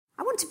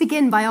to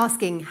begin by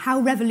asking how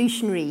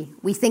revolutionary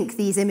we think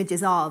these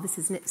images are. This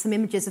is some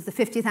images of the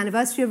 50th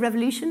anniversary of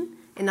revolution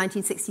in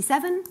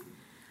 1967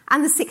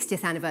 and the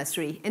 60th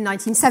anniversary in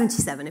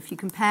 1977. If you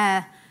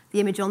compare the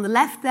image on the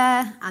left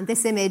there and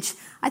this image,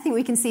 I think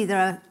we can see there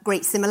are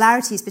great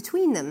similarities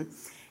between them.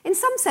 In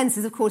some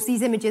senses, of course,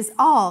 these images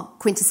are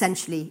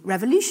quintessentially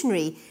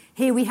revolutionary.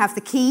 Here we have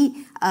the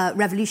key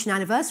revolution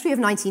anniversary of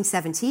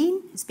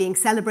 1917. It's being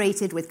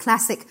celebrated with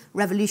classic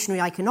revolutionary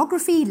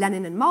iconography,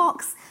 Lenin and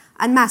Marx,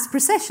 and mass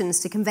processions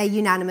to convey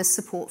unanimous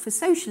support for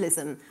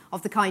socialism,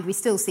 of the kind we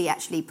still see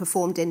actually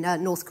performed in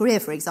North Korea,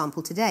 for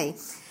example, today.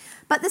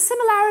 But the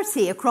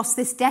similarity across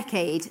this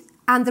decade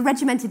and the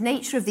regimented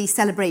nature of these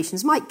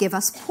celebrations might give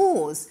us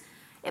pause.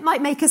 It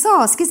might make us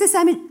ask, is this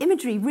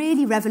imagery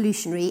really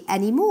revolutionary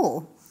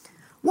anymore?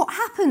 What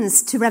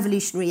happens to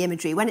revolutionary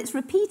imagery when it's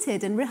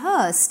repeated and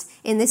rehearsed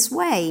in this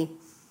way?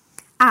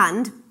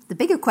 And the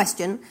bigger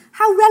question,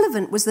 how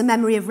relevant was the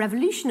memory of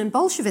revolution and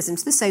Bolshevism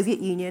to the Soviet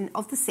Union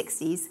of the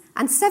 60s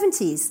and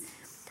 70s?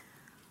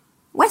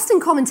 Western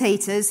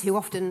commentators, who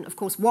often, of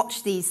course,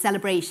 watch these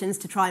celebrations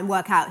to try and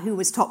work out who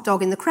was top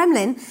dog in the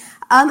Kremlin,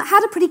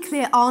 had a pretty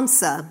clear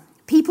answer.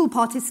 People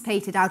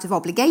participated out of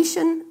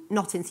obligation,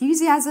 not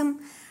enthusiasm,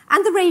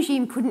 and the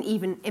regime couldn't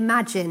even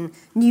imagine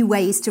new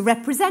ways to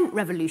represent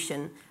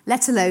revolution,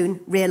 let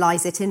alone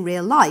realise it in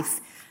real life.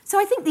 So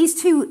I think these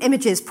two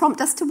images prompt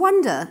us to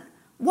wonder,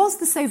 was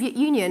the Soviet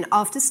Union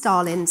after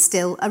Stalin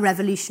still a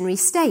revolutionary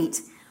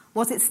state?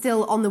 Was it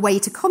still on the way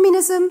to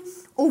communism,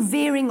 or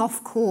veering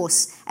off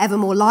course, ever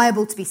more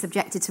liable to be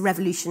subjected to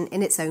revolution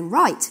in its own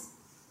right?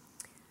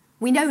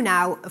 We know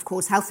now, of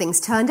course, how things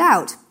turned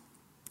out.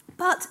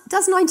 But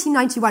does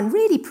 1991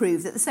 really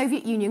prove that the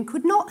Soviet Union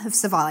could not have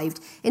survived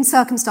in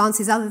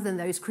circumstances other than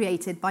those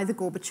created by the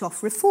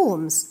Gorbachev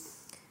reforms?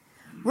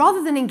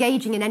 Rather than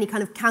engaging in any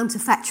kind of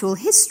counterfactual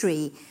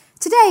history,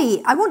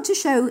 today I want to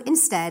show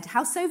instead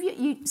how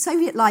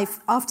Soviet life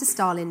after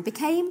Stalin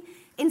became,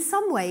 in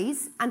some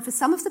ways, and for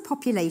some of the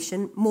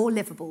population, more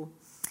livable.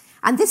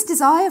 And this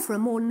desire for a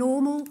more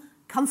normal,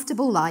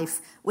 comfortable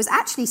life was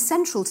actually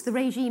central to the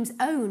regime's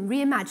own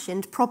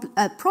reimagined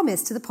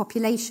promise to the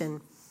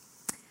population.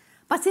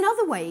 But in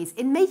other ways,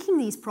 in making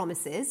these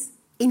promises,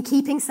 in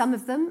keeping some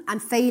of them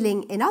and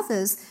failing in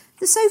others,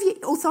 the Soviet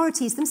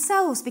authorities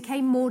themselves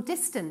became more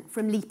distant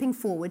from leaping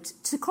forward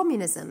to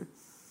communism.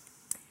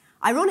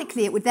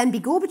 Ironically, it would then be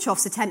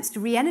Gorbachev's attempts to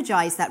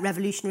re-energize that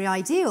revolutionary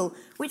ideal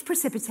which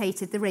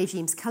precipitated the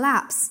regime's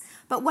collapse.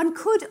 But one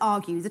could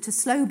argue that a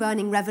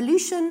slow-burning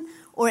revolution,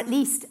 or at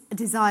least a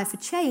desire for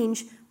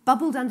change,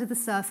 bubbled under the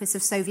surface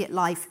of Soviet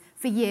life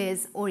for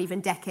years or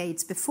even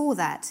decades before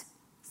that.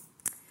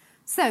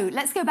 So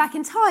let's go back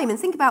in time and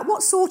think about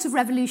what sort of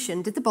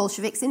revolution did the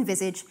Bolsheviks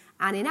envisage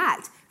and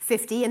enact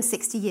 50 and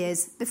 60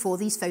 years before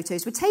these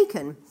photos were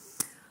taken.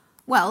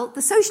 Well,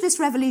 the socialist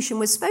revolution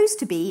was supposed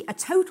to be a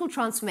total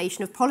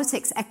transformation of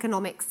politics,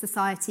 economics,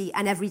 society,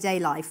 and everyday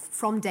life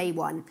from day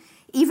one,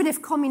 even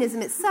if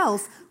communism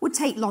itself would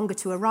take longer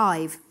to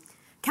arrive.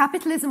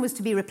 Capitalism was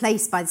to be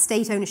replaced by the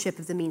state ownership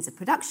of the means of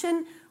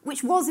production,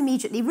 which was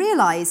immediately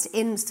realised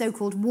in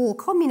so-called war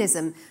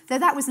communism, though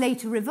that was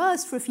later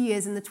reversed for a few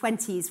years in the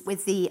 20s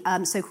with the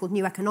so-called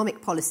new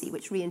economic policy,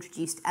 which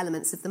reintroduced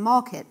elements of the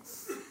market.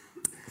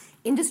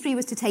 Industry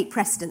was to take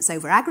precedence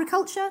over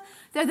agriculture,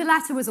 though the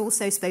latter was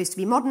also supposed to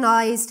be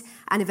modernised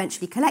and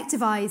eventually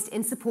collectivised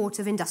in support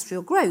of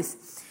industrial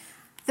growth.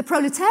 The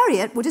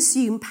proletariat would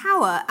assume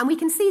power, and we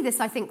can see this,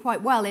 I think,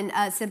 quite well in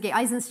Sergei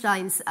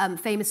Eisenstein's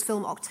famous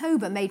film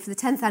October, made for the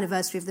 10th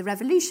anniversary of the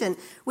revolution,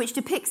 which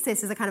depicts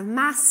this as a kind of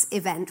mass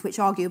event, which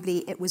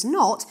arguably it was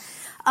not.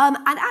 And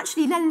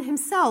actually, Lenin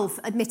himself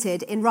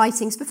admitted in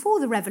writings before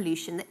the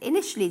revolution that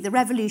initially the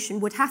revolution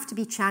would have to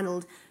be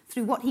channeled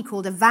through what he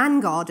called a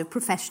vanguard of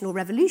professional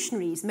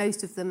revolutionaries,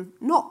 most of them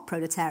not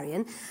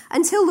proletarian,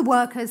 until the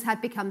workers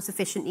had become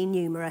sufficiently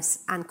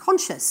numerous and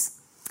conscious.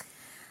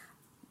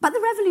 But the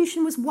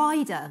revolution was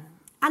wider,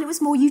 and it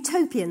was more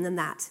utopian than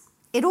that.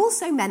 It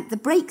also meant the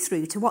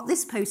breakthrough to what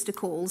this poster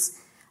calls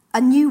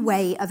a new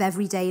way of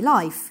everyday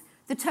life,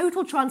 the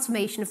total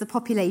transformation of the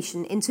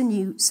population into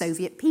new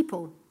Soviet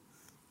people.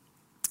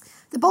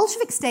 The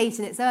Bolshevik state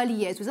in its early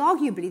years was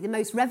arguably the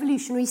most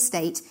revolutionary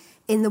state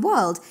in the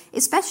world,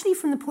 especially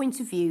from the point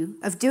of view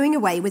of doing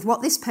away with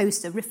what this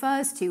poster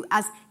refers to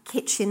as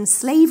kitchen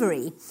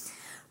slavery.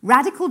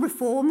 Radical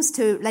reforms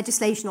to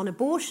legislation on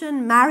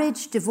abortion,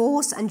 marriage,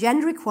 divorce, and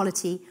gender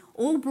equality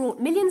all brought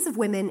millions of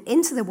women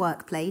into the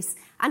workplace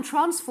and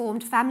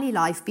transformed family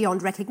life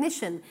beyond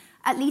recognition,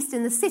 at least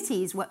in the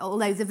cities,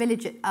 although the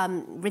village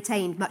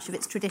retained much of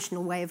its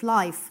traditional way of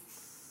life.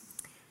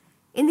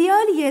 In the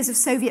early years of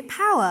Soviet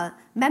power,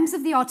 members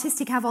of the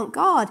artistic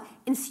avant-garde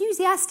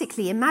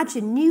enthusiastically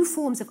imagined new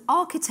forms of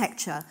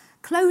architecture,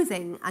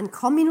 clothing, and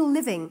communal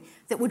living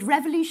that would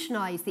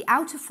revolutionize the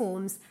outer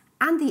forms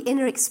and the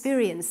inner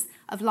experience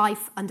of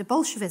life under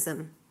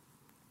Bolshevism.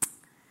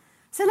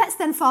 So let's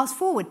then fast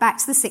forward back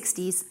to the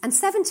 60s and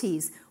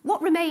 70s.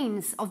 What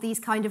remains of these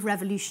kind of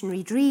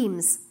revolutionary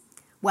dreams?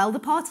 Well, the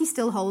party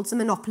still holds a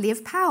monopoly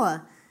of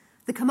power.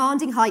 The The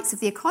commanding heights of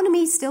the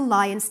economy still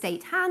lie in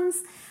state hands,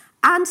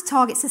 and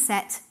targets are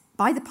set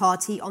by the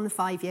party on the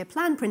 5-year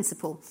plan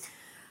principle.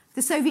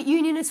 The Soviet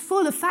Union is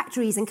full of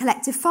factories and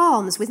collective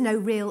farms with no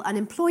real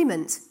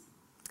unemployment.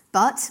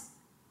 But,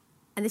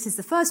 and this is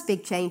the first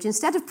big change,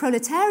 instead of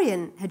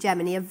proletarian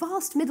hegemony, a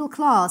vast middle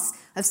class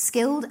of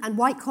skilled and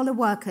white-collar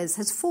workers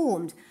has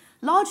formed,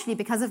 largely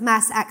because of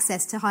mass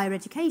access to higher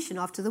education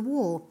after the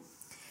war.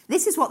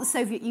 This is what the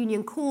Soviet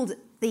Union called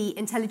the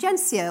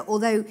intelligentsia,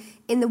 although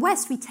in the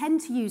West we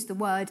tend to use the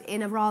word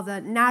in a rather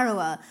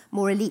narrower,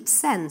 more elite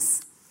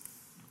sense.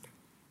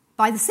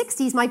 By the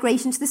 60s,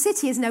 migration to the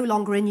city is no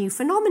longer a new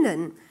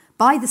phenomenon.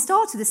 By the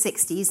start of the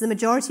 60s, the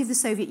majority of the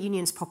Soviet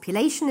Union's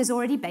population is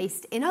already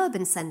based in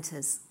urban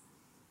centres.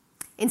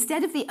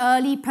 Instead of the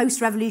early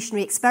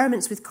post-revolutionary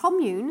experiments with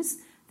communes,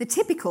 the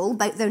typical,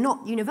 though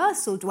not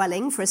universal,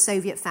 dwelling for a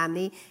Soviet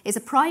family is a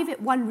private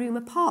one-room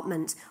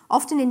apartment,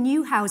 often in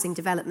new housing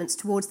developments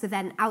towards the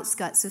then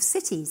outskirts of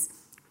cities.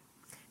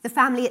 The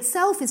family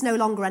itself is no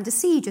longer under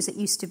siege as it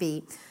used to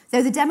be,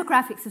 though the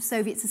demographics of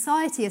Soviet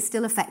society are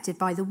still affected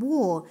by the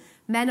war.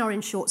 Men are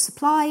in short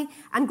supply,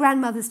 and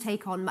grandmothers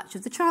take on much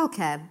of the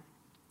childcare.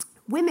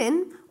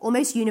 Women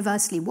almost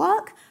universally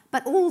work,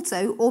 but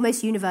also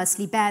almost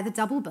universally bear the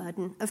double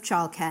burden of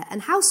childcare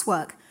and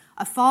housework,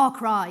 a far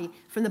cry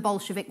from the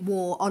Bolshevik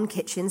war on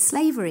kitchen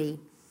slavery.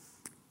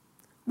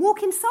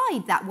 Walk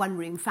inside that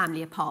one-room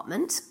family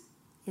apartment,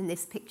 in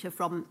this picture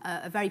from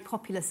a very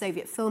popular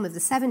Soviet film of the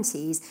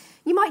 70s,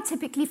 you might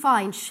typically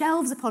find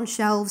shelves upon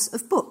shelves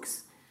of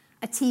books,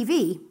 a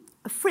TV,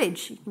 a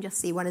fridge, you can just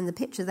see one in the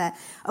picture there,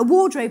 a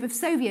wardrobe of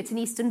Soviet and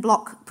Eastern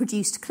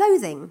Bloc-produced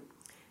clothing.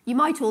 You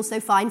might also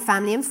find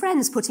family and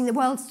friends putting the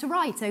world to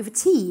right over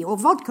tea or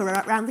vodka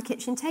around the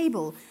kitchen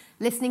table,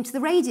 listening to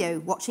the radio,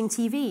 watching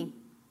TV.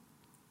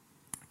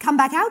 Come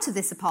back out of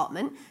this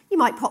apartment, you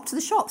might pop to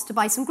the shops to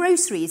buy some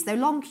groceries, though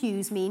long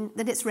queues mean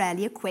that it's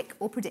rarely a quick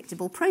or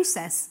predictable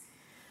process.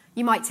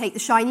 You might take the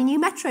shiny new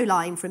metro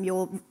line from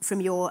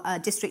your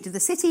district of the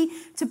city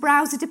to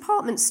browse a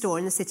department store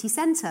in the city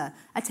centre,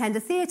 attend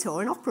a theatre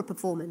or an opera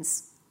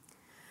performance.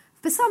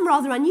 For some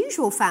rather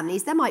unusual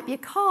families, there might be a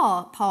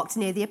car parked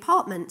near the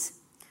apartment.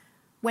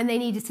 When they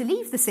needed to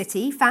leave the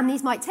city,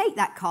 families might take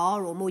that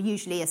car, or more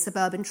usually a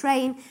suburban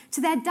train,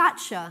 to their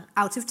dacha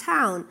out of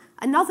town,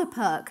 another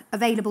perk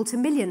available to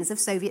millions of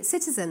Soviet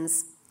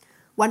citizens.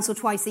 Once or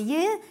twice a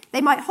year,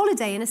 they might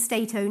holiday in a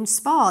state-owned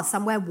spa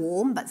somewhere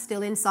warm but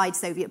still inside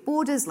Soviet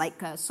borders like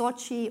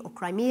Sochi or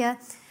Crimea,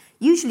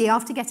 usually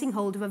after getting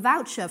hold of a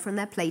voucher from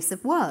their place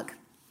of work.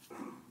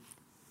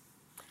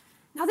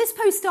 Now, this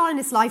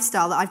post-Stalinist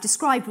lifestyle that I've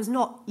described was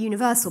not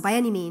universal by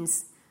any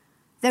means.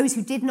 Those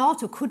who did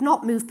not or could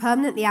not move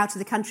permanently out of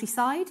the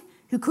countryside,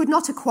 who could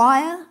not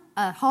acquire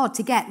a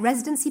hard-to-get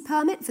residency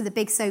permit for the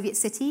big Soviet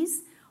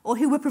cities, or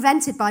who were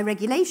prevented by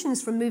regulations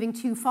from moving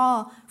too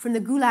far from the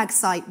Gulag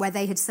site where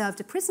they had served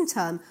a prison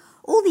term,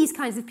 all these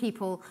kinds of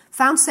people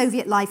found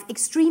Soviet life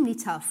extremely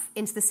tough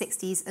into the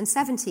 60s and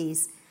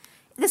 70s.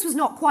 This was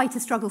not quite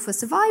a struggle for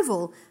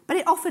survival, but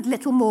it offered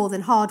little more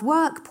than hard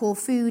work, poor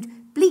food,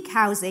 bleak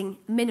housing,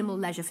 minimal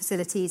leisure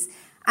facilities,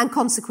 and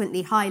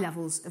consequently high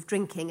levels of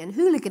drinking and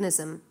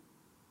hooliganism.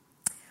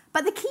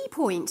 But the key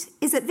point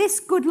is that this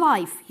good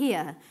life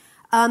here,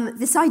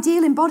 this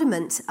ideal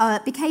embodiment,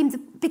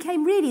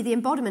 became really the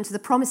embodiment of the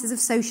promises of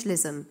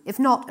socialism, if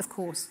not, of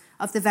course,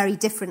 of the very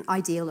different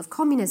ideal of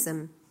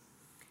communism.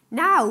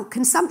 Now,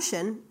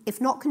 consumption,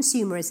 if not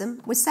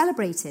consumerism, was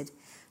celebrated.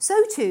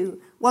 So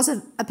too was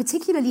a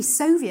particularly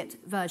Soviet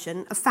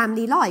version of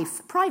family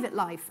life, private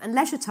life, and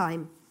leisure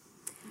time.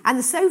 And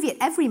the Soviet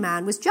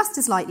everyman was just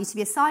as likely to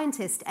be a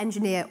scientist,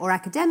 engineer, or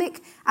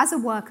academic as a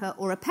worker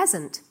or a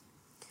peasant.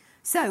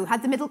 So,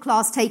 had the middle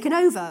class taken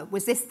over?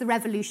 Was this the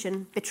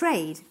revolution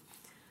betrayed?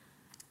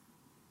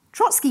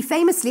 Trotsky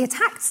famously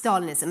attacked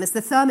Stalinism as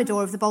the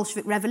thermidor of the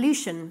Bolshevik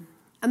Revolution,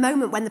 a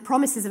moment when the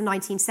promises of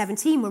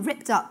 1917 were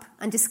ripped up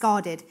and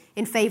discarded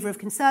in favour of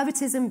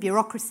conservatism,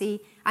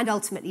 bureaucracy, and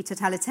ultimately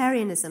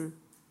totalitarianism.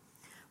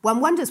 One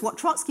wonders what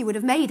Trotsky would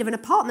have made of an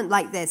apartment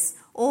like this,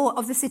 or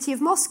of the city of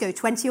Moscow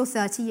 20 or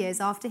 30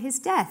 years after his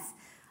death,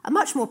 a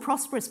much more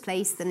prosperous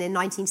place than in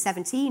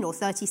 1917 or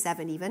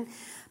 37 even,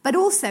 but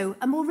also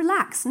a more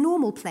relaxed,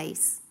 normal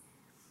place.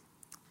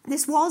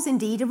 This was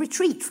indeed a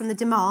retreat from the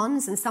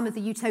demands and some of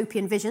the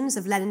utopian visions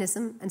of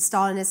Leninism and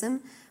Stalinism,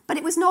 but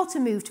it was not a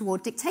move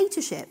toward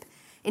dictatorship.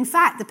 In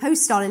fact, the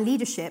post-Stalin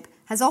leadership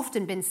has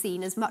often been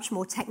seen as much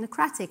more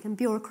technocratic and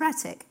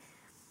bureaucratic.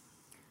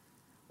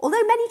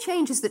 Although many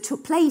changes that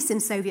took place in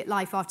Soviet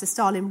life after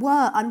Stalin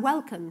were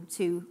unwelcome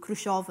to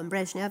Khrushchev and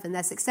Brezhnev and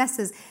their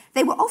successors,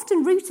 they were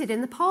often rooted in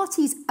the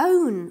party's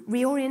own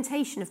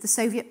reorientation of the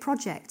Soviet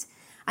project.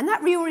 And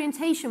that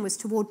reorientation was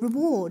toward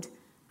reward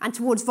and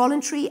towards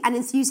voluntary and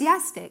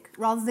enthusiastic,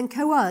 rather than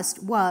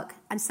coerced, work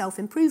and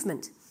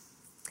self-improvement.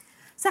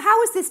 So how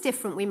was this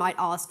different, we might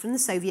ask, from the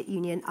Soviet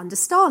Union under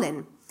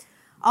Stalin?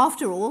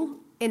 After all,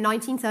 in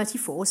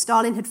 1934,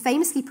 Stalin had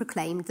famously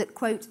proclaimed that,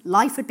 quote,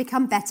 life had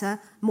become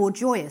better, more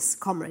joyous,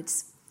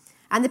 comrades.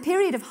 And the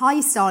period of high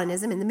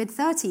Stalinism in the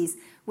mid-30s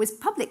was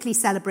publicly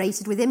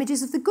celebrated with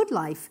images of the good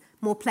life,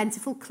 more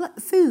plentiful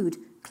food,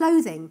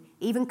 clothing,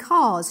 even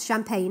cars,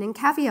 champagne and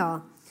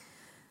caviar.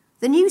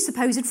 The new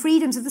supposed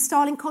freedoms of the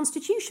Stalin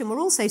constitution were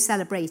also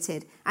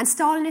celebrated, and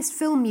Stalinist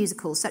film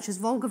musicals such as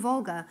Volga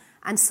Volga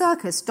and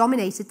Circus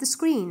dominated the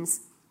screens.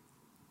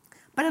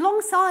 But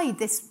alongside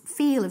this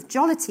feel of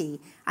jollity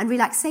and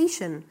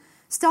relaxation,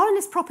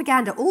 Stalinist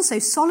propaganda also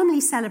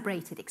solemnly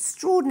celebrated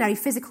extraordinary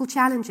physical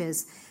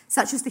challenges,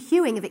 such as the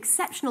hewing of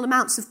exceptional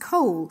amounts of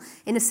coal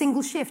in a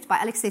single shift by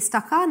Alexei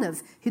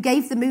Stakhanov, who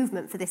gave the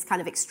movement for this kind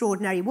of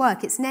extraordinary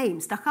work its name,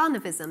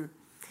 Stakhanovism.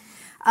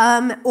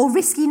 Or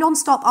risky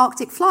non-stop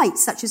Arctic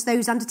flights, such as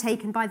those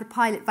undertaken by the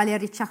pilot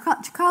Valery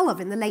Chkalov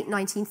in the late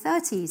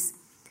 1930s.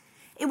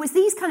 It was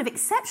these kind of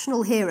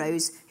exceptional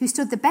heroes who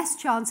stood the best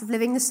chance of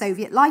living the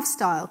Soviet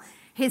lifestyle.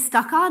 Here's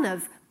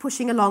Stakhanov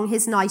pushing along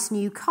his nice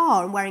new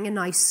car and wearing a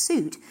nice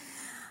suit.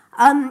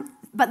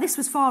 But this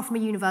was far from a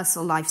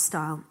universal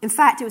lifestyle. In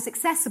fact, it was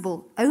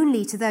accessible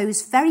only to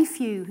those very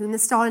few whom the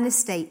Stalinist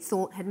state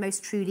thought had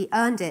most truly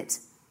earned it.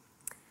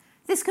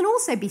 This can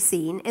also be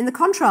seen in the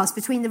contrast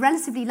between the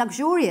relatively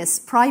luxurious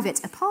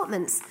private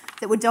apartments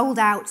that were doled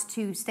out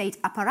to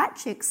state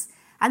apparatchiks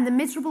and the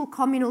miserable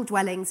communal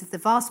dwellings of the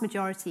vast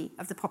majority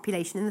of the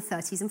population in the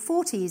 30s and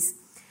 40s.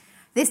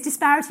 This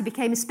disparity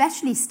became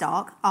especially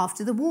stark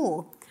after the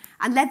war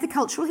and led the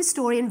cultural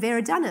historian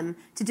Vera Dunham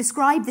to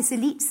describe this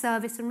elite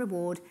service and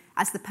reward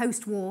as the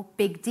post-war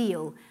big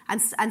deal. And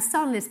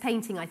Stalinist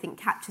painting, I think,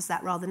 captures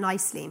that rather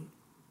nicely.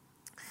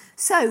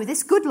 So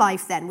this good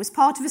life, then, was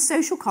part of a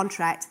social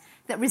contract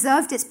that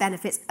reserved its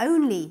benefits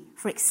only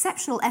for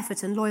exceptional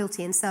effort and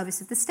loyalty in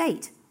service of the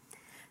state.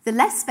 The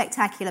less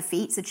spectacular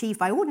feats achieved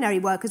by ordinary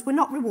workers were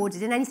not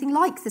rewarded in anything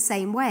like the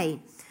same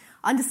way.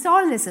 Under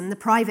Stalinism, the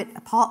private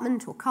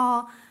apartment or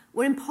car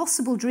were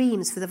impossible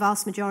dreams for the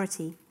vast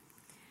majority.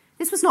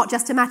 This was not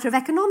just a matter of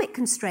economic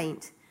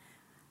constraint.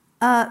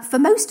 For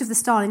most of the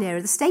Stalin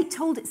era, the state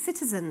told its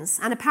citizens,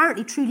 and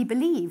apparently truly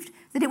believed,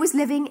 that it was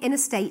living in a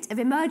state of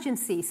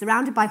emergency,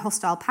 surrounded by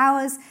hostile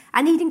powers,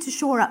 and needing to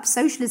shore up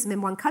socialism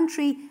in one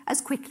country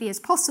as quickly as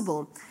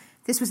possible.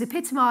 This was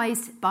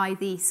epitomized by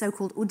the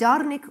so-called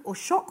udarnik or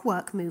shock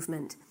work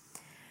movement.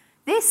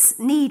 This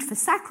need for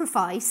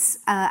sacrifice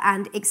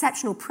and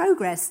exceptional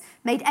progress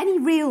made any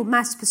real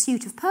mass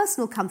pursuit of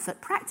personal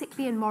comfort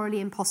practically and morally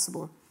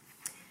impossible.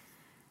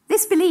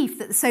 This belief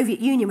that the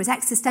Soviet Union was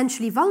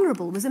existentially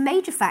vulnerable was a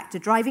major factor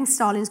driving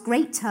Stalin's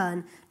great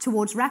turn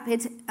towards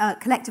rapid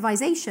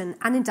collectivization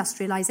and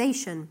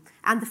industrialization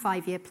and the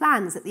 5-year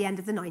plans at the end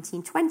of the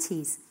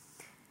 1920s.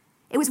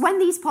 It was when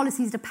these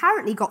policies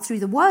apparently got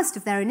through the worst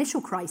of their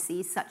initial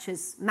crises, such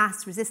as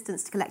mass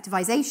resistance to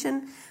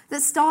collectivization,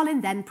 that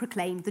Stalin then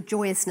proclaimed the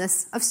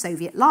joyousness of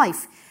Soviet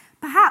life.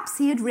 Perhaps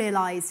he had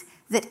realized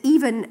that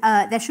even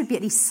there should be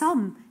at least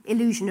some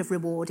illusion of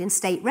reward in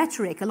state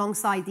rhetoric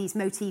alongside these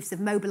motifs of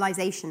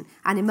mobilization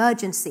and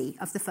emergency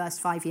of the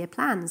first 5-year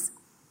plans.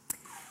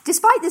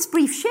 Despite this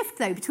brief shift,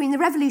 though, between the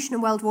Revolution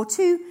and World War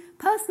II,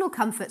 personal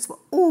comforts were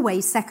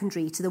always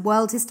secondary to the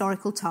world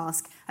historical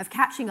task of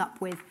catching up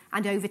with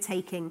and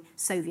overtaking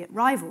Soviet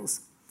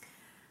rivals.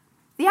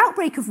 The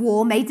outbreak of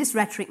war made this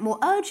rhetoric more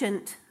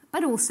urgent,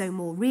 but also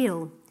more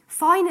real.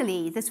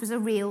 Finally, this was a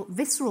real,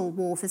 visceral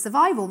war for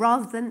survival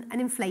rather than an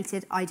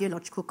inflated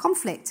ideological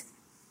conflict.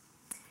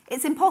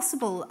 It's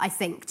impossible, I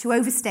think, to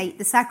overstate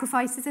the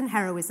sacrifices and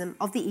heroism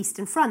of the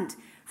Eastern Front,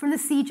 from the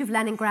siege of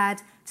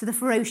Leningrad to the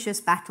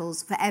ferocious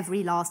battles for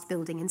every last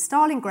building in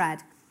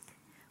Stalingrad.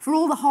 For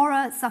all the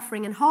horror,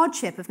 suffering and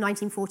hardship of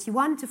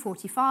 1941 to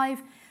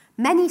 45,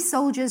 many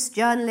soldiers,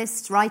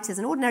 journalists, writers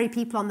and ordinary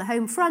people on the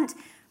home front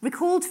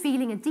recalled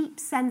feeling a deep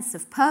sense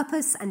of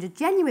purpose and a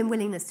genuine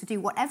willingness to do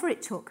whatever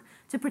it took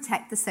to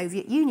protect the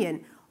Soviet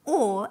Union,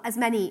 or, as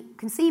many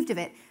conceived of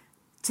it,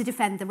 to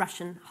defend the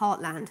Russian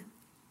heartland.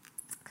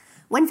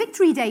 When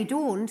Victory Day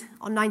dawned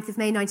on 9th of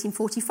May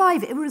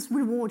 1945, it was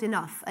reward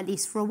enough, at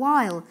least for a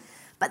while.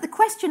 But the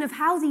question of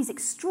how these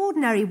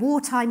extraordinary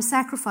wartime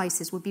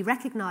sacrifices would be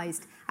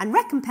recognised and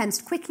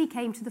recompensed quickly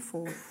came to the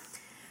fore.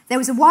 There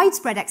was a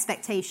widespread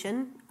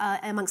expectation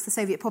amongst the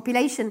Soviet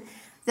population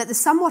that the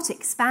somewhat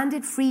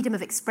expanded freedom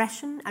of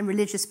expression and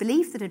religious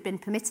belief that had been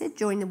permitted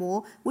during the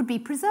war would be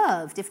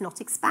preserved, if not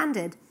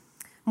expanded.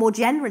 More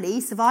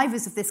generally,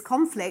 survivors of this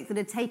conflict that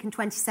had taken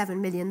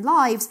 27 million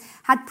lives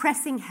had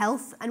pressing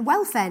health and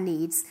welfare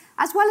needs,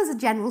 as well as a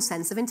general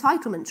sense of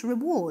entitlement to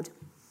reward.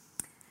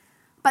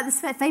 But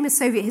the famous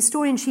Soviet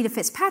historian Sheila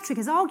Fitzpatrick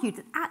has argued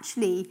that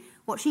actually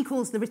what she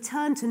calls the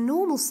return to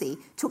normalcy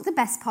took the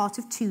best part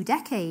of 2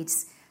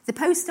 decades. The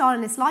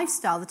post-Stalinist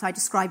lifestyle that I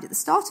described at the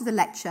start of the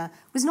lecture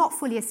was not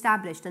fully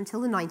established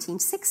until the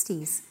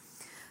 1960s.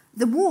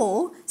 The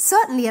war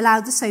certainly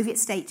allowed the Soviet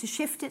state to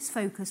shift its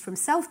focus from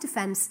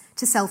self-defense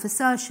to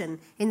self-assertion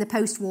in the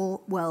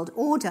post-war world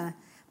order,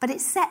 but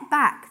it set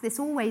back this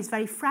always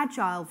very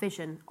fragile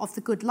vision of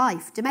the good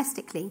life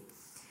domestically.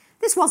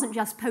 This wasn't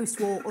just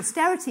post-war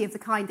austerity of the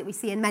kind that we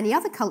see in many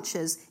other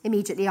cultures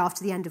immediately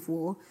after the end of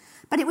war,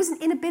 but it was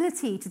an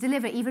inability to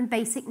deliver even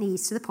basic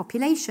needs to the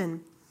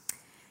population.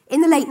 In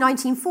the late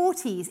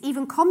 1940s,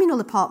 even communal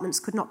apartments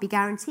could not be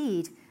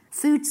guaranteed.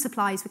 Food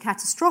supplies were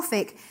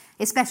catastrophic,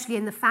 especially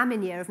in the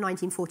famine year of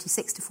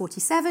 1946 to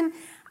 47,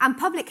 and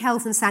public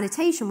health and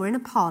sanitation were in a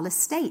parlous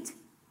state.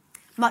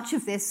 Much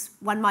of this,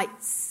 one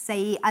might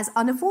say, as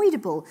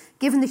unavoidable,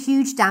 given the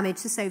huge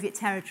damage the Soviet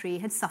territory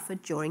had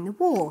suffered during the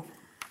war.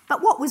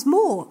 But what was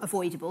more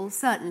avoidable,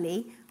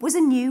 certainly, was a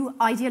new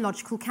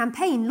ideological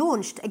campaign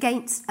launched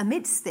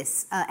amidst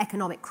this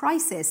economic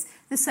crisis,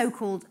 the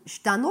so-called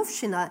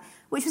Zhdanovshchina,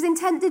 which was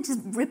intended to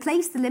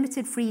replace the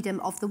limited freedom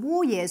of the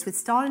war years with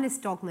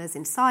Stalinist dogmas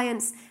in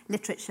science,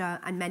 literature,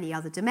 and many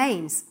other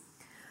domains.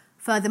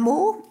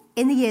 Furthermore,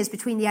 in the years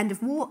between the end of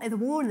the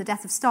war and the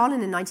death of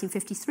Stalin in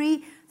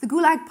 1953, the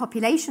Gulag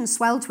population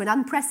swelled to an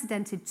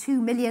unprecedented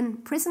 2 million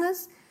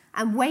prisoners,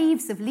 and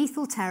waves of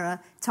lethal terror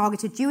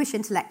targeted Jewish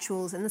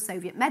intellectuals and the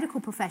Soviet medical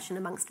profession,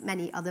 amongst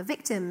many other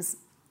victims.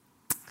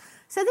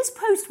 So this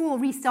post-war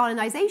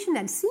re-Stalinization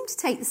then seemed to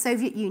take the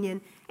Soviet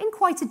Union in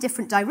quite a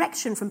different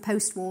direction from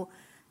post-war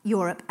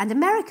Europe and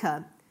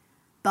America.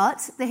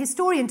 But the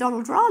historian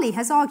Donald Raleigh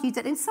has argued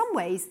that in some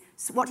ways,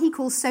 what he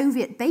calls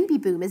Soviet baby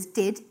boomers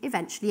did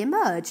eventually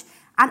emerge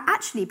and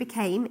actually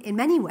became, in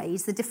many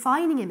ways, the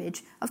defining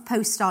image of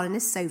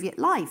post-Stalinist Soviet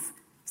life.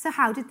 So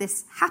how did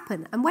this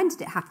happen, and when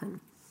did it happen?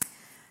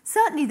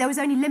 Certainly, there was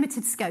only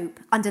limited scope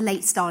under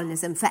late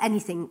Stalinism for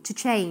anything to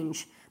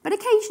change, but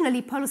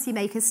occasionally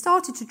policymakers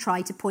started to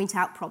try to point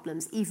out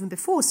problems even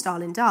before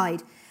Stalin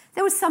died.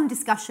 There was some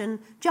discussion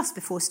just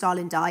before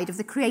Stalin died of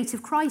the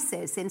creative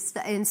crisis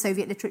in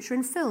Soviet literature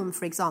and film,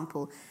 for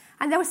example,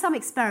 and there were some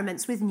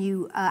experiments with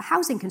new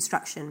housing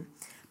construction.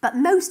 But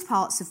most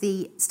parts of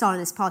the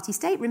Stalinist party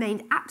state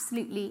remained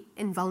absolutely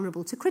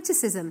invulnerable to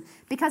criticism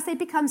because they'd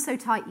become so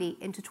tightly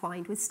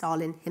intertwined with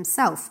Stalin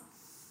himself.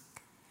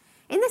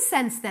 In this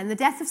sense, then, the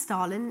death of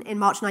Stalin in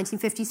March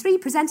 1953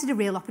 presented a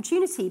real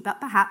opportunity,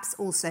 but perhaps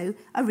also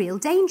a real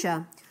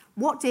danger.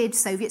 What did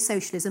Soviet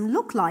socialism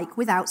look like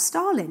without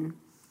Stalin?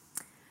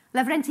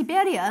 Lavrentiy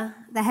Beria,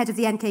 the head of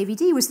the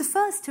NKVD, was the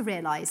first to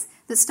realise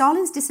that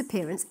Stalin's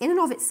disappearance in and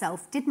of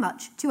itself did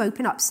much to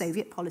open up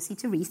Soviet policy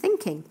to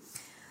rethinking.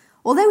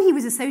 Although he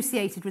was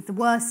associated with the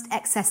worst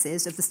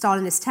excesses of the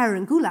Stalinist terror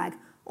and Gulag,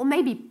 or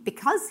maybe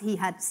because he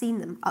had seen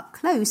them up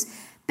close,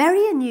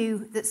 Beria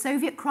knew that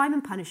Soviet crime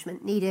and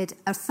punishment needed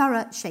a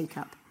thorough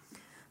shake-up.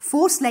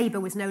 Forced labour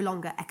was no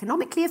longer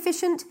economically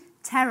efficient,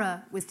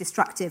 terror was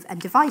destructive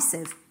and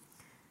divisive.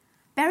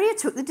 Beria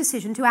took the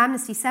decision to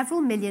amnesty several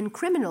million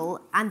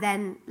criminal and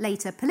then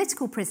later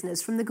political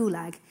prisoners from the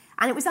Gulag,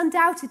 and it was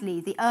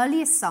undoubtedly the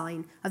earliest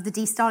sign of the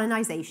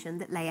de-Stalinization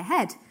that lay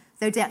ahead,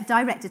 though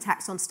direct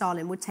attacks on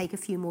Stalin would take a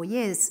few more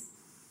years.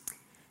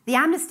 The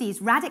amnesties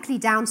radically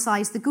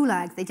downsized the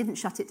Gulag. They didn't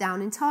shut it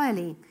down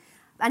entirely.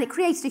 And it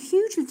created a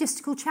huge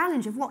logistical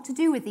challenge of what to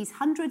do with these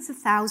hundreds of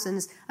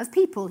thousands of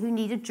people who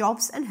needed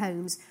jobs and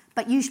homes,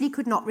 but usually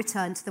could not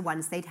return to the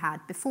ones they'd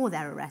had before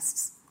their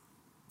arrests.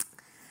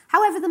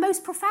 However, the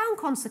most profound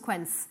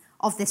consequence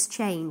of this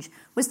change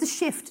was the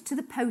shift to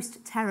the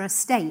post-terror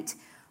state.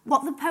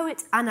 What the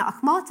poet Anna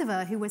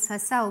Akhmatova, who was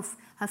herself,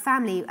 her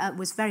family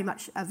was very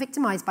much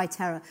victimized by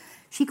terror,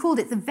 she called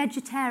it the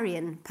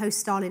vegetarian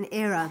post-Stalin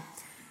era.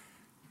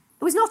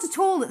 It was not at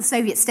all that the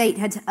Soviet state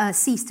had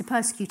ceased to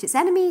persecute its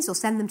enemies or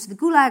send them to the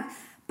Gulag,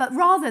 but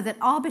rather that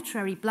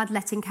arbitrary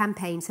bloodletting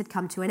campaigns had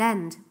come to an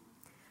end.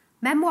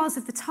 Memoirs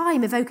of the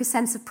time evoke a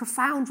sense of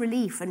profound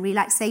relief and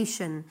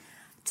relaxation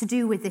to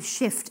do with this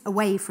shift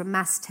away from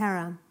mass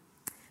terror.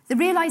 The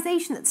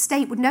realization that the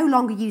state would no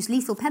longer use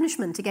lethal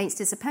punishment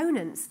against its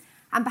opponents,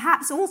 and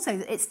perhaps also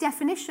that its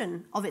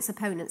definition of its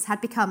opponents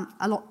had become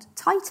a lot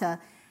tighter,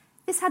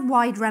 this had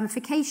wide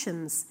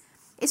ramifications,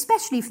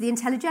 especially for the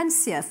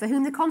intelligentsia, for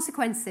whom the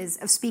consequences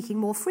of speaking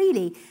more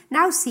freely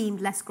now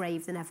seemed less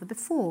grave than ever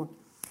before.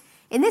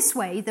 In this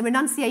way, the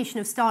renunciation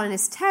of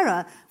Stalinist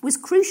terror was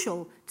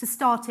crucial to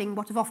starting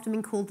what have often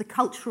been called the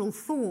cultural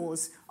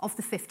thaws of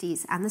the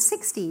 50s and the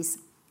 60s.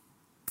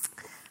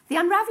 The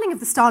unravelling of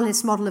the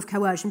Stalinist model of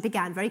coercion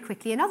began very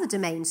quickly in other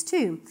domains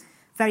too,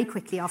 very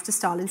quickly after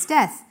Stalin's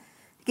death.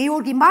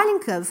 Georgy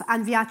Malenkov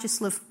and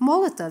Vyacheslav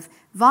Molotov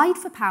vied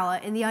for power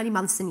in the early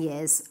months and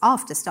years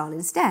after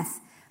Stalin's death.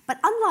 But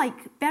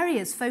unlike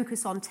Beria's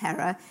focus on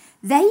terror,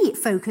 they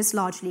focused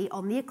largely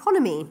on the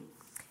economy.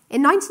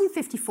 In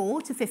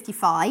 1954 to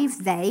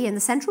 55, they and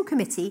the Central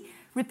Committee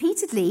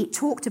repeatedly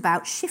talked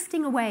about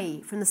shifting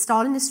away from the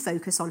Stalinist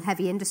focus on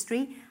heavy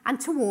industry and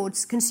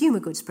towards consumer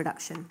goods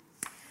production.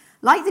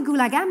 Like the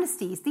Gulag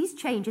amnesties, these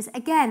changes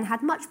again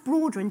had much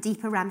broader and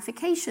deeper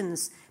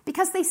ramifications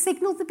because they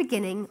signalled the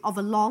beginning of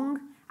a long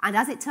and,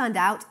 as it turned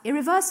out,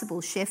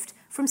 irreversible shift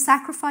from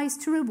sacrifice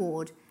to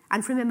reward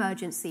and from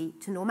emergency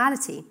to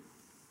normality.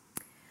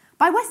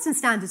 By Western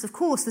standards, of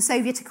course, the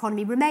Soviet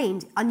economy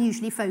remained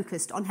unusually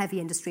focused on heavy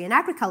industry and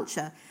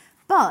agriculture,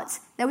 but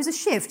there was a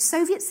shift.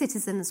 Soviet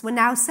citizens were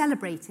now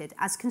celebrated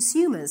as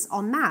consumers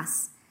en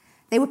masse.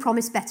 They were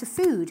promised better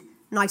food,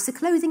 nicer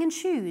clothing and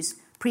shoes.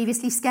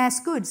 Previously scarce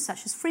goods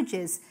such as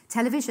fridges,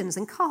 televisions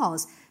and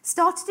cars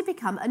started to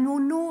become a more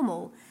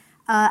normal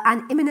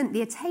and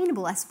imminently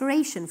attainable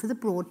aspiration for the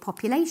broad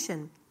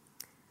population.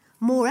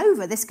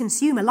 Moreover, this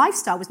consumer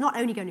lifestyle was not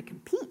only going to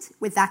compete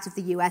with that of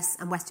the US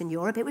and Western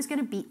Europe, it was going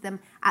to beat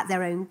them at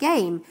their own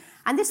game.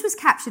 And this was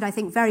captured, I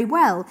think, very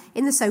well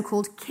in the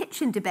so-called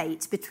kitchen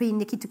debate between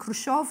Nikita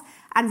Khrushchev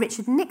and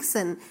Richard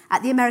Nixon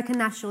at the American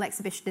National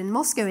Exhibition in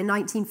Moscow in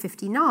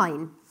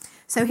 1959.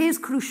 So here's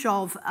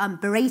Khrushchev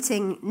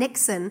berating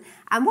Nixon,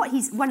 and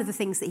one of the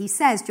things that he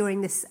says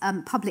during this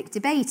public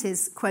debate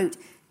is, quote,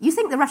 "You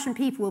think the Russian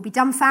people will be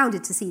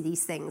dumbfounded to see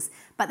these things,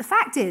 but the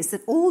fact is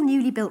that all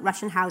newly built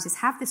Russian houses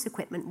have this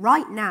equipment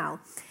right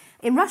now.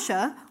 In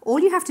Russia, all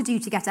you have to do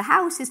to get a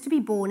house is to be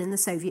born in the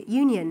Soviet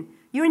Union.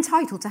 You're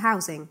entitled to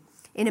housing.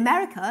 In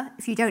America,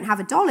 if you don't have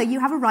a dollar,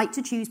 you have a right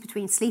to choose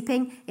between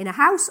sleeping in a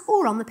house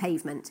or on the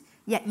pavement.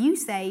 Yet you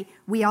say,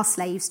 we are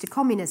slaves to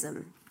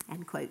communism,"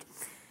 end quote.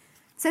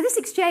 So this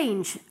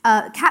exchange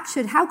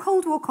captured how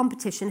Cold War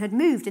competition had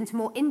moved into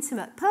more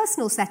intimate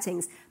personal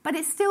settings, but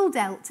it still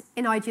dealt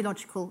in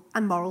ideological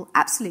and moral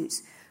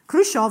absolutes.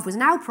 Khrushchev was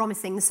now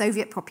promising the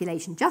Soviet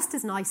population just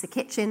as nice a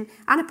kitchen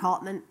and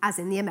apartment as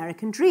in the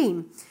American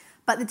dream.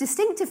 But the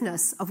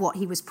distinctiveness of what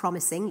he was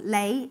promising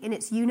lay in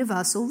its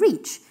universal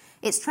reach,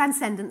 its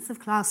transcendence of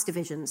class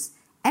divisions.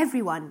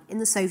 Everyone in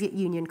the Soviet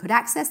Union could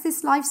access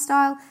this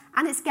lifestyle,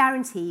 and its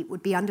guarantee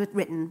would be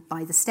underwritten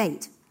by the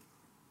state.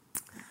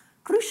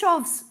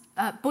 Khrushchev's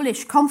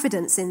bullish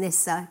confidence in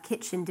this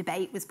kitchen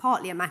debate was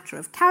partly a matter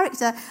of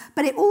character,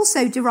 but it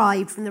also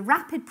derived from the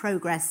rapid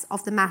progress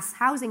of the mass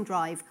housing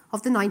drive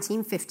of the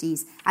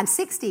 1950s and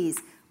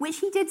 60s, which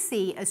he did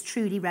see as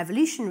truly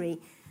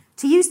revolutionary.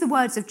 To use the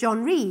words of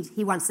John Reed,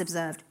 he once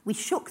observed, "We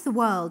shook the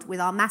world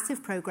with our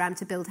massive programme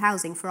to build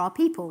housing for our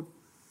people."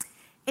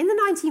 In the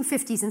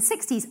 1950s and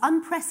 60s,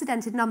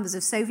 unprecedented numbers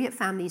of Soviet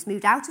families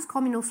moved out of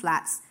communal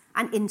flats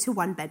and into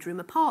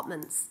one-bedroom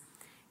apartments.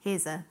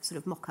 Here's a sort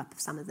of mock-up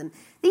of some of them.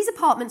 These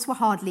apartments were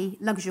hardly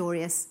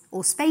luxurious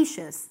or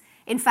spacious.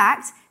 In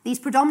fact, these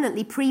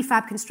predominantly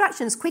prefab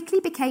constructions quickly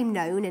became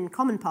known in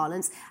common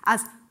parlance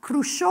as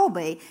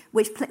Khrushchevy,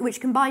 which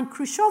combined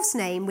Khrushchev's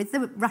name with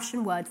the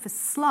Russian word for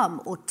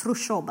slum, or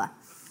trushoba.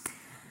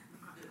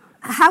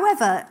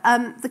 However,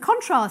 the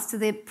contrast to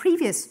the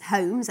previous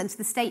homes and to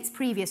the state's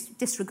previous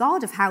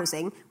disregard of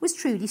housing was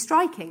truly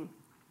striking.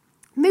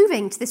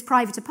 Moving to this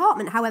private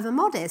apartment, however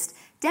modest,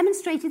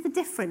 demonstrated the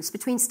difference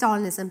between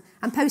Stalinism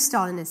and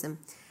post-Stalinism.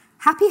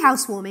 Happy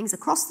housewarmings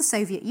across the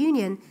Soviet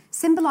Union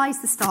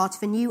symbolised the start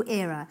of a new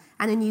era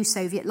and a new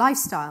Soviet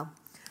lifestyle.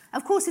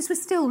 Of course, this was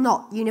still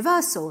not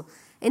universal.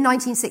 In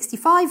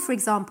 1965, for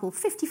example,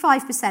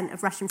 55%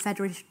 of Russian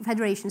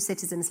Federation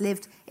citizens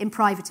lived in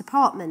private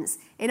apartments.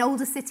 In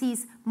older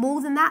cities, more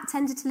than that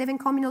tended to live in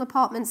communal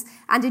apartments,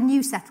 and in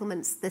new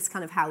settlements, this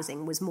kind of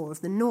housing was more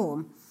of the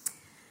norm.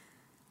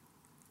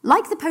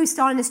 Like the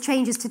post-Stalinist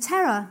changes to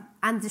terror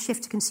and the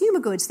shift to consumer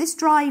goods, this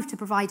drive to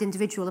provide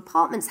individual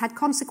apartments had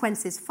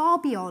consequences far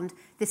beyond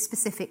this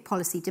specific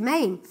policy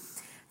domain.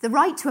 The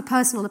right to a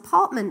personal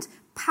apartment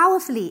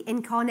powerfully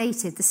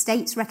incarnated the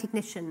state's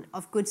recognition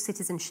of good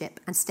citizenship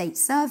and state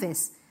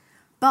service.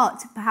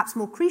 But, perhaps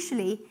more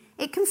crucially,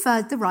 it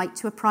conferred the right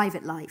to a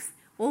private life,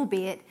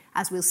 albeit,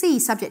 as we'll see,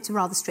 subject to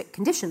rather strict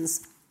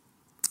conditions.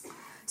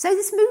 So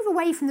this move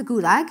away from the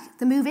Gulag,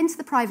 the move into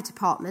the private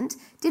apartment,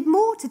 did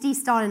more to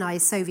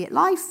de-Stalinize Soviet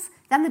life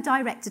than the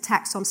direct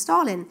attacks on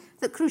Stalin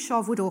that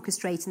Khrushchev would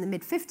orchestrate in the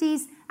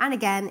mid-50s and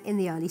again in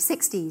the early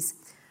 60s.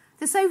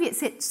 The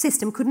Soviet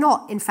system could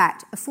not, in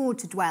fact, afford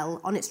to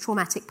dwell on its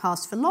traumatic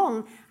past for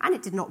long, and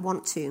it did not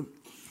want to.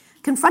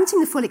 Confronting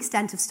the full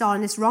extent of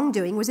Stalinist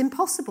wrongdoing was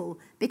impossible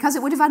because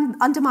it would have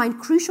undermined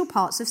crucial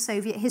parts of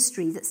Soviet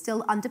history that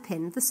still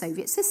underpinned the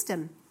Soviet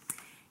system.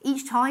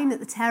 Each time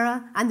that the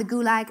terror and the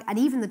Gulag and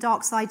even the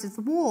dark sides of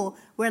the war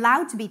were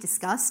allowed to be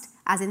discussed,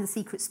 as in the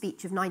secret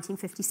speech of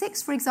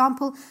 1956, for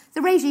example,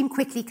 the regime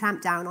quickly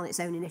clamped down on its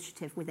own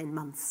initiative within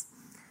months.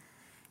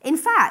 In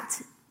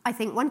fact, I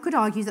think one could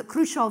argue that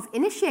Khrushchev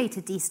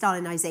initiated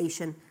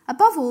de-Stalinization,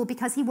 above all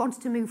because he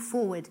wanted to move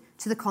forward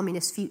to the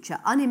communist future,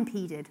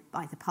 unimpeded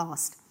by the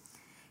past.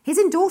 His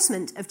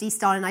endorsement of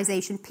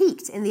de-Stalinization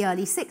peaked in the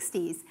early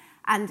 60s,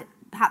 and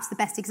perhaps the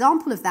best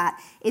example of that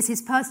is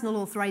his personal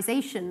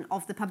authorization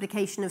of the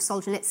publication of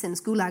Solzhenitsyn's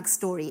Gulag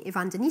story,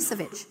 Ivan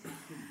Denisovich.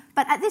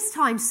 But at this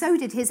time, so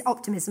did his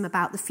optimism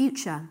about the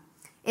future.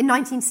 In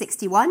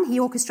 1961, he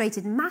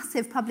orchestrated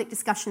massive public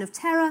discussion of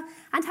terror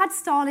and had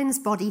Stalin's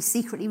body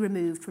secretly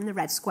removed from the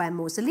Red Square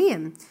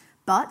Mausoleum.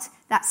 But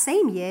that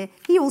same year,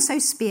 he also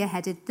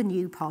spearheaded the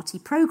new party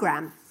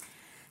program.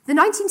 The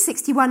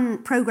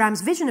 1961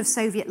 program's vision of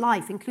Soviet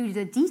life included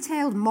a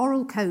detailed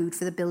moral code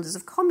for the builders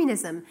of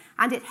communism,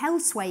 and it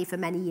held sway for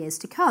many years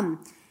to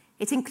come.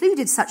 It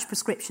included such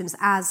prescriptions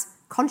as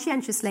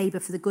conscientious labour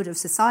for the good of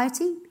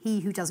society,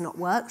 he who does not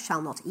work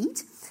shall not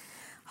eat,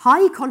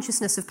 high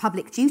consciousness of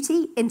public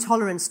duty,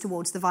 intolerance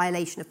towards the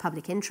violation of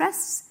public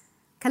interests,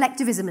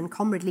 collectivism and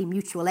comradely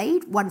mutual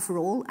aid, one for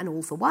all and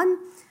all for one,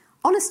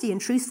 honesty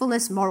and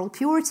truthfulness, moral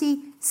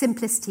purity,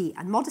 simplicity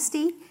and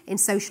modesty in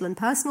social and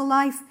personal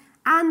life,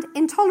 and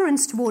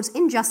intolerance towards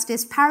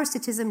injustice,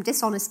 parasitism,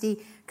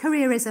 dishonesty,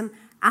 careerism,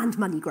 and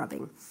money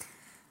grubbing.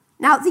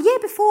 Now, the year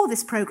before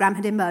this programme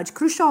had emerged,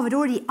 Khrushchev had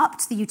already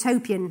upped the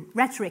utopian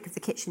rhetoric of the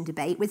kitchen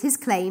debate with his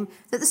claim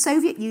that the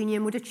Soviet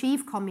Union would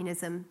achieve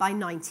communism by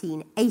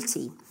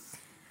 1980.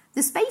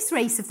 The space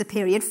race of the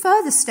period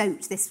further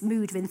stoked this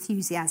mood of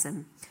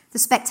enthusiasm. The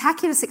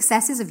spectacular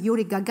successes of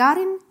Yuri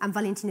Gagarin and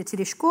Valentina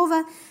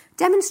Tereshkova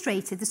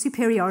demonstrated the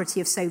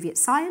superiority of Soviet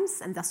science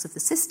and thus of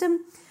the system,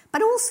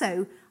 but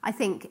also, I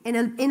think,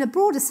 in a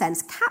broader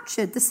sense,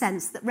 captured the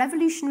sense that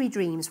revolutionary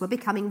dreams were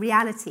becoming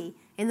reality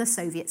in the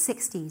Soviet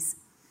 60s.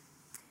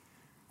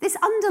 This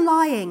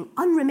underlying,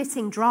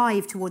 unremitting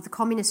drive toward the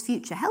communist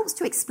future helps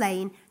to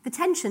explain the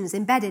tensions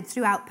embedded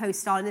throughout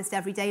post-Stalinist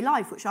everyday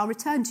life, which I'll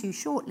return to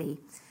shortly.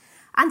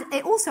 And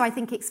it also, I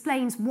think,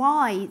 explains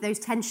why those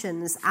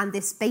tensions and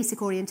this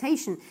basic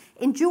orientation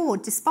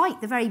endured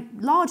despite the very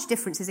large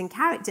differences in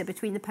character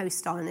between the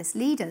post-Stalinist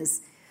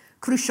leaders.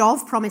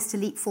 Khrushchev promised to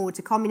leap forward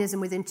to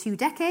communism within 2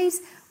 decades,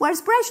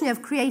 whereas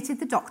Brezhnev created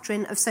the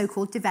doctrine of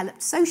so-called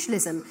developed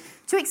socialism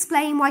to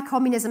explain why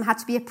communism had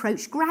to be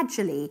approached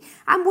gradually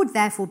and would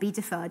therefore be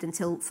deferred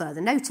until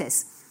further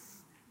notice.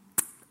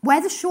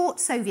 Where the short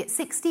Soviet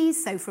 60s,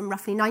 so from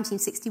roughly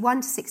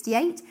 1961 to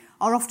 68,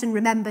 are often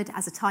remembered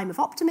as a time of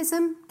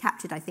optimism,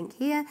 captured, I think,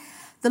 here,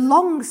 the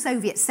long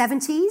Soviet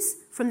 70s,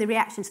 from the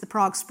reaction to the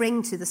Prague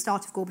Spring to the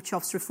start of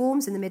Gorbachev's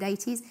reforms in the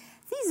mid-80s,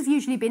 these have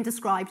usually been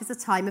described as a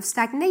time of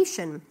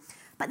stagnation.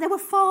 But there were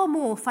far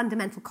more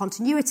fundamental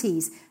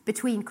continuities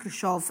between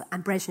Khrushchev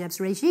and Brezhnev's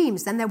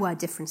regimes than there were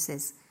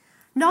differences.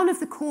 None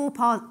of the core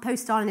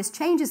post-Stalinist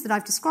changes that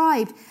I've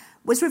described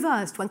was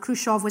reversed when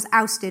Khrushchev was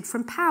ousted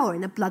from power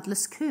in a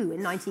bloodless coup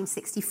in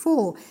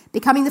 1964,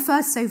 becoming the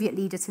first Soviet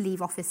leader to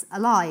leave office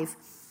alive.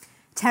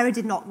 Terror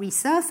did not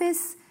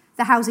resurface,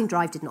 the housing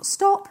drive did not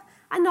stop,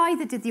 and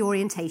neither did the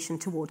orientation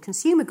toward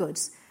consumer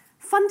goods.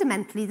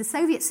 Fundamentally, the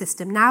Soviet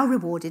system now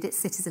rewarded its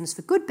citizens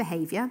for good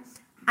behaviour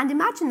and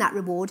imagined that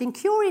reward in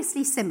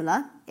curiously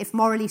similar, if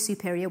morally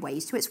superior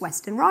ways to its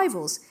Western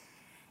rivals.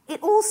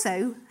 It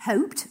also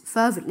hoped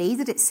fervently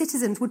that its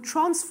citizens would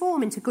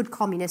transform into good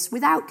communists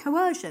without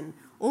coercion,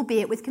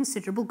 albeit with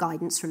considerable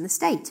guidance from the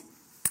state.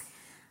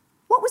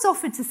 What was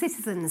offered to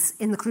citizens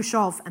in the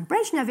Khrushchev and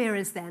Brezhnev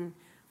eras then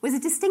was a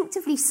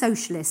distinctively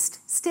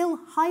socialist, still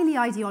highly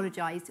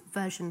ideologized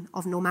version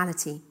of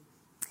normality.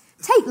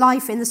 Take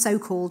life in the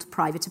so-called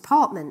private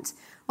apartment.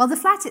 Well, the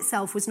flat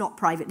itself was not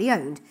privately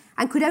owned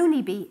and could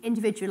only be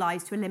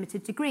individualized to a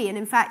limited degree. And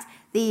in fact,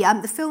 the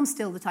film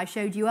still that I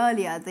showed you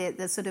earlier,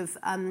 the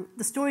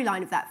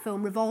storyline of that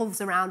film revolves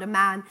around a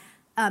man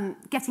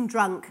getting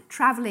drunk,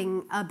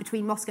 traveling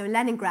between Moscow and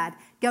Leningrad,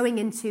 going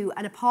into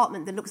an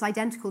apartment that looks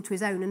identical to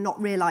his own and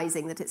not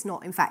realizing that it's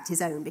not in fact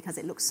his own because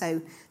it looks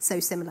so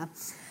similar.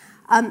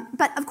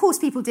 But of course,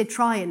 people did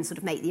try and sort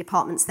of make the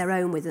apartments their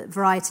own with a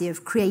variety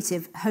of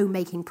creative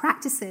homemaking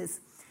practices.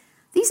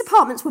 These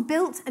apartments were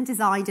built and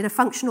designed in a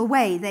functional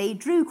way. They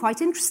drew, quite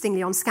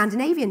interestingly, on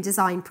Scandinavian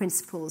design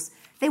principles.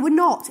 They were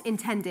not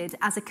intended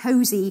as a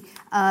cosy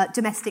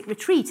domestic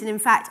retreat. And in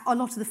fact, a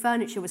lot of the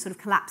furniture was sort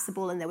of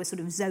collapsible and there were sort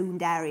of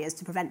zoned areas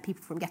to prevent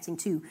people from getting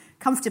too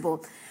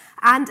comfortable.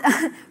 And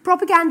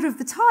propaganda of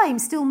the time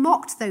still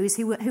mocked those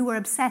who were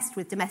obsessed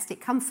with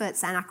domestic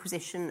comforts and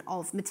acquisition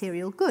of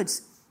material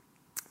goods.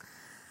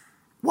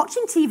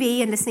 Watching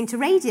TV and listening to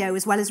radio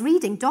as well as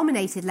reading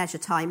dominated leisure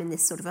time in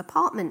this sort of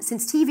apartment,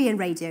 since TV and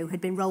radio had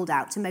been rolled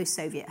out to most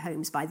Soviet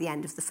homes by the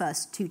end of the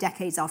first 2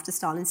 decades after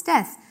Stalin's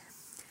death.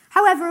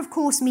 However, of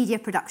course, media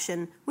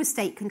production was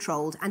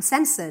state-controlled and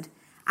censored.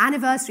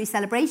 Anniversary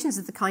celebrations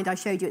of the kind I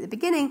showed you at the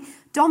beginning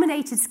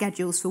dominated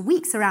schedules for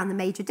weeks around the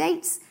major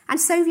dates,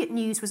 and Soviet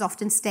news was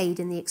often stayed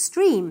in the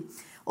extreme.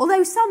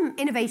 Although some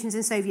innovations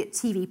in Soviet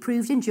TV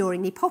proved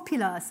enduringly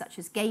popular, such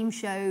as game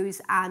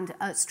shows and,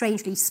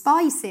 strangely,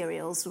 spy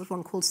serials. There was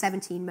one called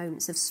 17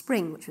 Moments of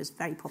Spring, which was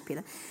very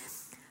popular.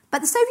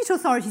 But the Soviet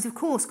authorities, of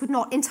course, could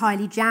not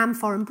entirely jam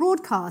foreign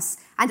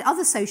broadcasts, and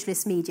other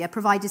socialist media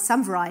provided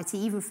some variety,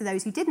 even for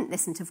those who didn't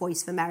listen to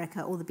Voice of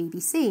America or the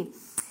BBC.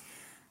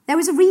 There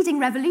was a reading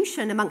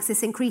revolution amongst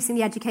this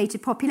increasingly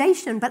educated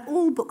population, but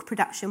all book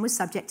production was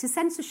subject to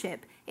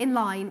censorship, in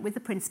line with the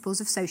principles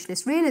of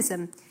socialist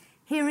realism.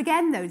 Here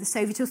again, though, the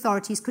Soviet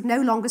authorities could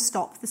no longer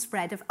stop the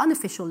spread of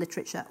unofficial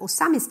literature or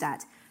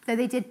samizdat, though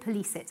they did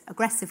police it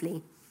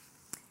aggressively.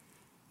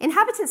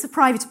 Inhabitants of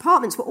private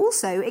apartments were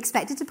also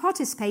expected to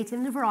participate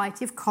in a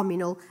variety of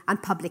communal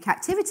and public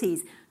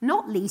activities,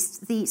 not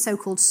least the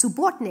so-called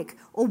subotnik,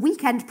 or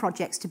weekend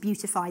projects to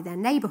beautify their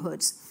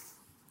neighbourhoods.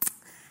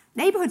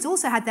 Neighbourhoods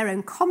also had their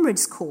own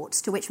comrades'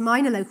 courts, to which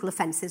minor local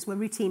offences were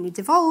routinely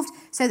devolved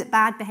so that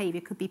bad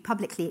behaviour could be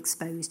publicly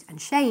exposed and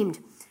shamed.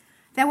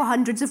 There were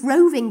hundreds of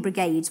roving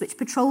brigades which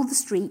patrolled the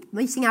street,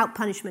 meting out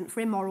punishment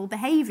for immoral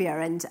behaviour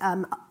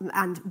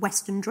and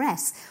Western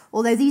dress,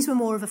 although these were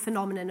more of a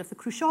phenomenon of the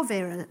Khrushchev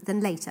era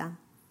than later.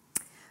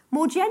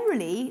 More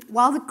generally,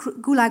 while the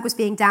Gulag was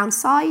being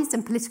downsized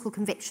and political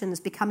convictions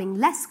becoming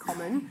less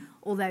common,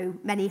 although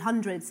many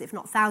hundreds, if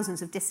not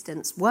thousands of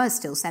dissidents were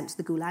still sent to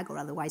the Gulag or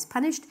otherwise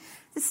punished,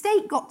 the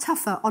state got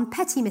tougher on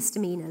petty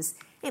misdemeanours.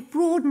 It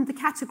broadened the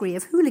category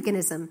of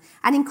hooliganism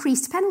and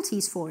increased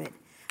penalties for it.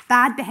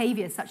 Bad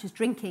behaviour such as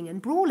drinking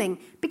and brawling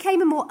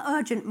became a more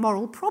urgent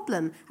moral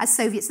problem as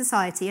Soviet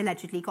society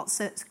allegedly got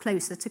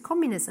closer to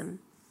communism.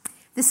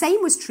 The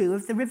same was true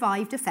of the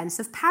revived offence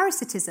of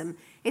parasitism.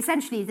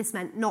 Essentially, this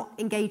meant not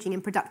engaging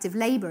in productive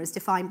labour as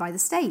defined by the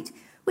state,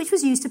 which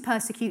was used to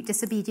persecute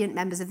disobedient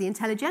members of the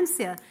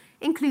intelligentsia,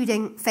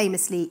 including,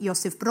 famously,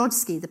 Josip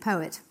Brodsky, the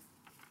poet.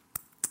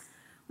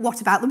 What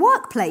about the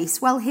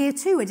workplace? Well, here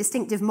too, a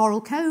distinctive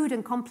moral code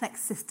and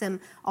complex system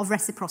of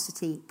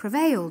reciprocity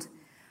prevailed.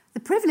 The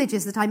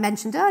privileges that I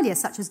mentioned earlier,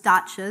 such as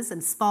dachas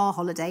and spa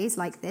holidays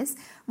like this,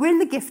 were in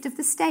the gift of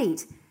the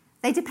state.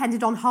 They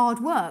depended on hard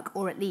work,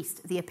 or at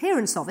least the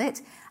appearance of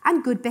it,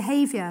 and good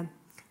behaviour.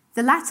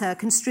 The latter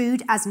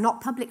construed as not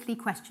publicly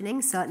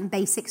questioning certain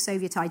basic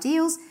Soviet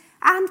ideals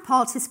and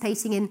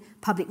participating in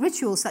public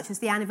rituals such as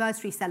the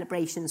anniversary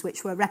celebrations,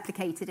 which were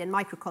replicated in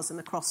microcosm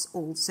across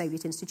all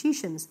Soviet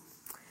institutions.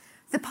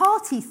 The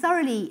party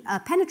thoroughly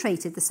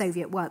penetrated the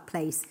Soviet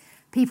workplace.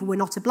 People were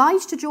not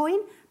obliged to join,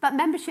 but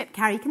membership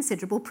carried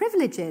considerable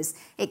privileges.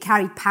 It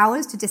carried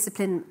powers to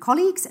discipline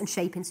colleagues and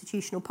shape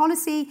institutional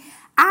policy,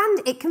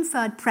 and it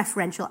conferred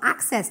preferential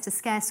access to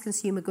scarce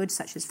consumer goods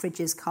such as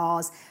fridges,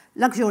 cars,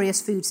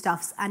 luxurious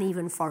foodstuffs, and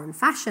even foreign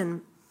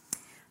fashion.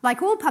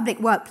 Like all public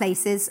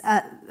places,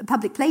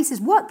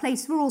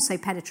 workplaces were also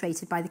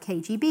penetrated by the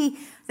KGB,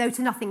 though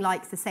to nothing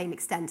like the same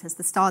extent as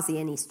the Stasi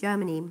in East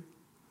Germany.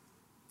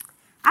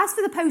 As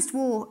for the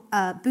post-war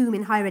boom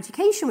in higher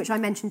education, which I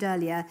mentioned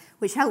earlier,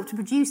 which helped to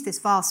produce this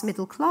vast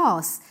middle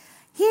class,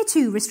 here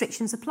too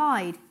restrictions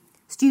applied.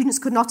 Students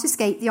could not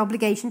escape the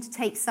obligation to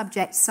take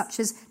subjects such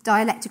as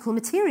dialectical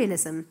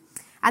materialism,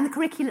 and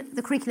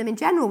the curriculum in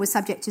general was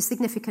subject to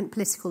significant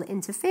political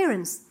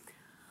interference.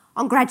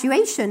 On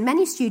graduation,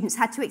 many students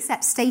had to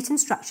accept state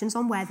instructions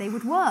on where they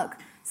would work,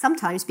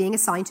 sometimes being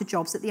assigned to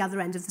jobs at the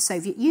other end of the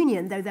Soviet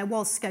Union, though there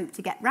was scope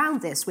to get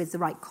round this with the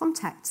right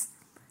contacts.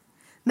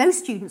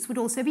 Most students would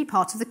also be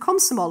part of the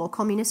Komsomol, or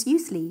Communist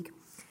Youth League.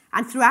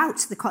 And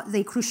throughout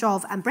the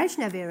Khrushchev and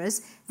Brezhnev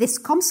eras, this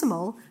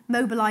Komsomol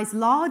mobilized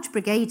large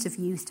brigades of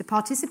youth to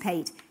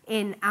participate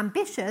in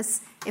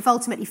ambitious, if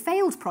ultimately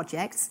failed,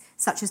 projects,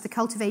 such as the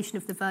cultivation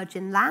of the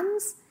Virgin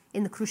Lands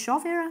in the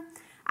Khrushchev era,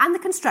 and the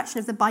construction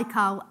of the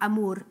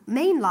Baikal-Amur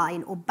main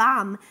line, or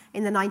BAM,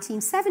 in the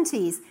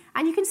 1970s.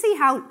 And you can see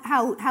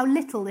how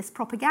little this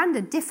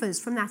propaganda differs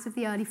from that of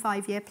the early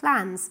five-year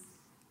plans.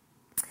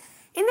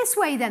 In this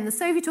way, then, the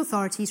Soviet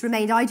authorities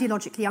remained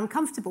ideologically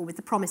uncomfortable with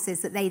the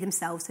promises that they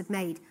themselves had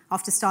made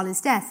after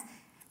Stalin's death.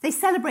 They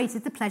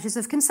celebrated the pleasures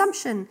of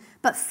consumption,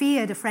 but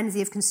feared a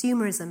frenzy of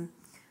consumerism.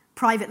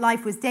 Private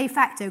life was de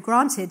facto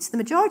granted to the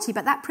majority,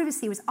 but that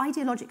privacy was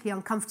ideologically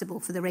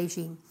uncomfortable for the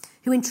regime,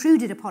 who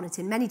intruded upon it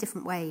in many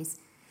different ways.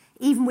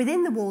 Even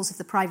within the walls of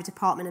the private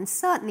apartment, and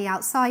certainly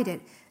outside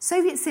it,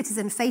 Soviet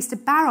citizens faced a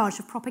barrage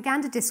of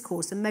propaganda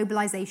discourse and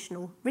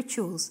mobilizational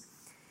rituals.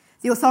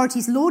 The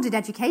authorities lauded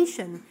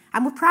education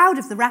and were proud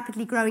of the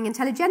rapidly growing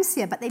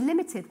intelligentsia, but they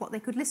limited what they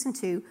could listen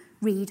to,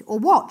 read, or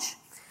watch.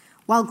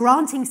 While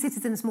granting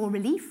citizens more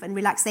relief and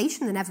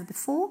relaxation than ever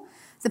before,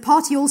 the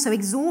party also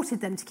exhorted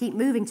them to keep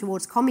moving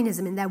towards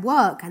communism in their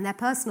work and their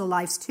personal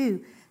lives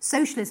too.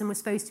 Socialism was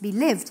supposed to be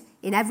lived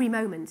in every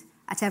moment,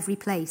 at every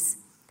place.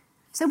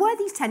 So were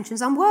these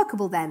tensions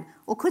unworkable then,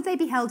 or could they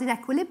be held in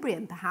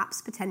equilibrium,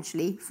 perhaps,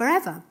 potentially,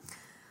 forever?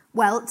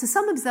 Well, to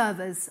some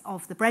observers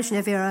of the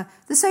Brezhnev era,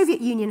 the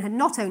Soviet Union had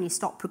not only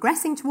stopped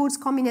progressing towards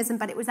communism,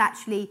 but it was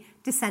actually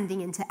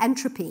descending into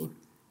entropy.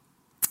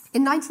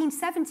 In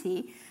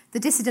 1970, the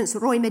dissidents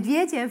Roy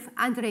Medvedev,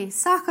 Andrei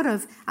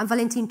Sakharov, and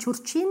Valentin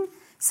Turchin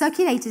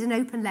circulated an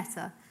open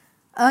letter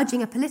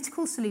urging a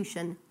political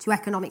solution to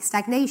economic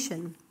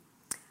stagnation.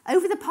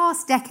 Over the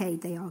past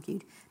decade, they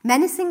argued,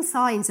 menacing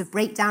signs of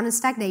breakdown and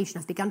stagnation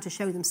have begun to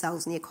show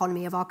themselves in the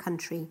economy of our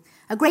country.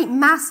 A great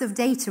mass of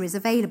data is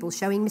available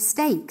showing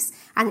mistakes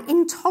and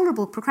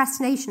intolerable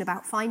procrastination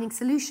about finding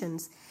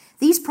solutions.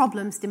 These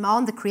problems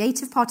demand the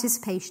creative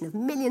participation of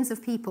millions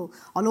of people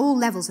on all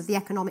levels of the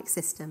economic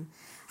system.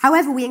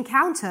 However, we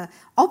encounter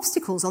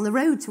obstacles on the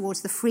road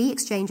towards the free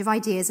exchange of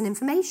ideas and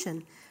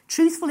information.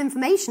 Truthful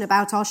information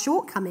about our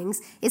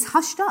shortcomings is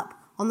hushed up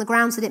on the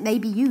grounds that it may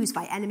be used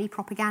by enemy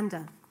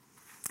propaganda.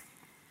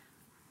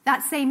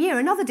 That same year,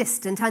 another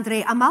dissident,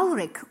 Andrei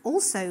Amalrik,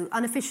 also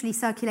unofficially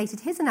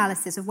circulated his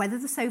analysis of whether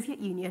the Soviet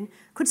Union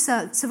could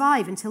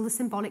survive until the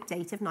symbolic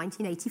date of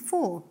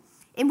 1984,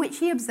 in which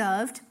he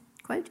observed,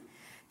 quote,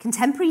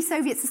 "Contemporary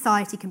Soviet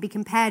society can be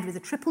compared with a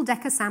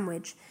triple-decker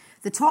sandwich.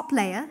 The top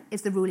layer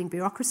is the ruling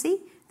bureaucracy,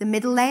 the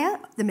middle layer,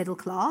 the middle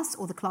class,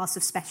 or the class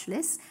of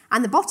specialists,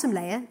 and the bottom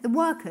layer, the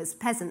workers,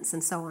 peasants,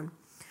 and so on.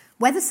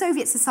 Whether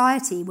Soviet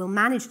society will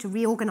manage to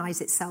reorganize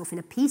itself in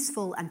a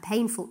peaceful and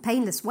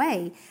painless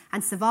way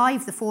and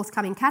survive the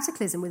forthcoming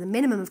cataclysm with a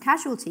minimum of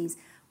casualties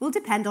will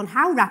depend on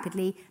how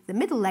rapidly the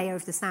middle layer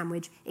of the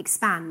sandwich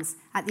expands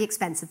at the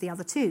expense of the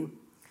other two.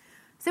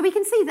 So we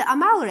can see that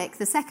Amalric,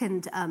 the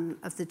second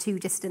of the two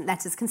dissident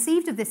letters,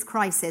 conceived of this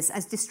crisis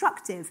as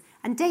destructive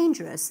and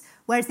dangerous,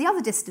 whereas the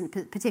other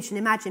dissident petition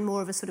imagined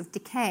more of a sort of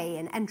decay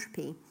and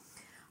entropy.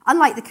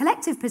 Unlike the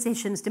collective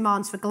petition's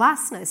demands for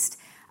glasnost,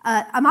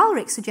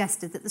 Amalric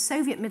suggested that the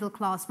Soviet middle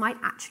class might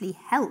actually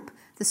help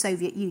the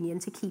Soviet Union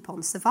to keep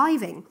on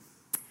surviving.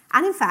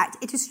 And in fact,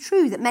 it is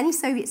true that many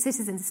Soviet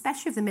citizens,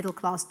 especially of the middle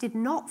class, did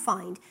not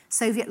find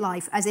Soviet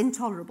life as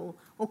intolerable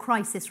or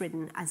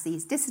crisis-ridden as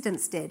these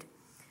dissidents did.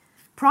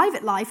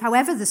 Private life,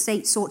 however the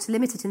state sought to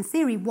limit it in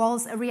theory,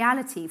 was a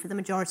reality for the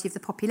majority of the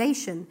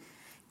population.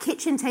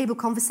 Kitchen table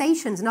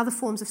conversations and other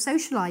forms of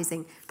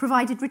socialising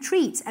provided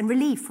retreat and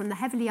relief from the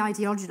heavily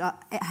ideologised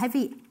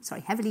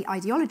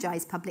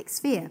public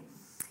sphere.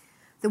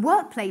 The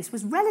workplace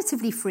was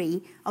relatively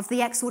free of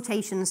the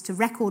exhortations to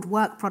record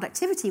work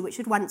productivity which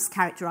had once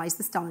characterised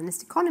the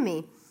Stalinist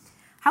economy.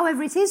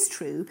 However, it is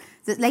true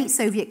that late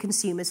Soviet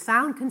consumers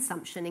found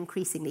consumption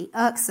increasingly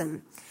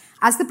irksome.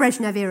 As the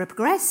Brezhnev era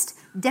progressed,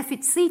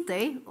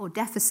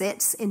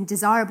 deficits in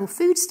desirable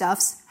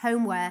foodstuffs,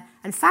 homeware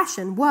and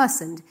fashion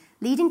worsened,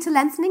 leading to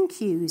lengthening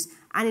queues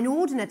and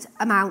inordinate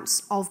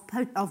amounts of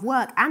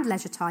work and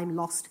leisure time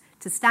lost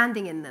to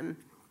standing in them.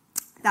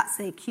 That's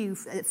a queue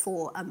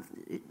for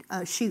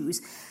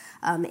shoes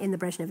in the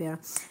Brezhnev era.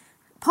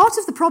 Part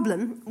of the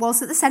problem was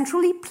that the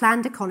centrally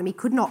planned economy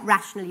could not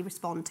rationally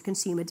respond to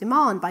consumer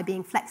demand by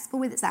being flexible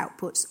with its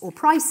outputs or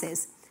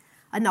prices.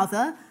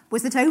 Another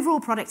was that overall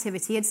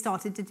productivity had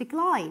started to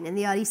decline in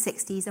the early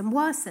 60s and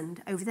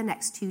worsened over the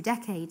next 2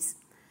 decades.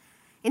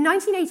 In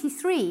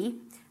 1983,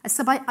 a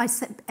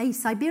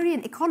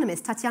Siberian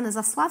economist, Tatyana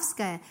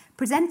Zaslavskaya,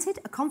 presented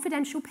a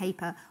confidential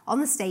paper on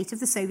the state of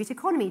the Soviet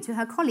economy to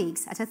her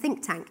colleagues at a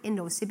think tank in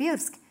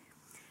Novosibirsk.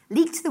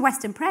 Leaked to the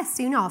Western press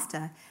soon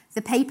after,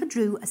 the paper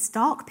drew a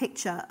stark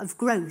picture of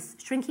growth,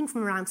 shrinking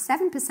from around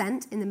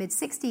 7% in the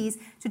mid-60s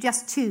to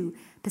just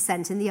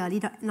 2% in the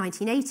early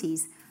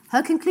 1980s.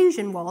 Her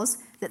conclusion was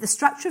that the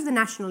structure of the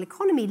national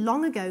economy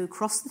long ago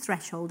crossed the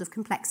threshold of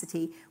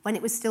complexity when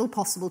it was still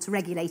possible to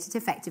regulate it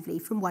effectively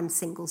from one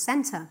single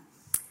centre.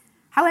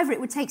 However, it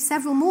would take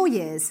several more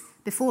years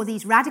before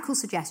these radical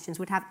suggestions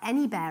would have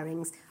any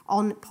bearings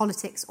on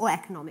politics or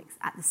economics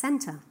at the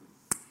centre.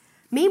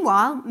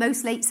 Meanwhile,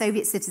 most late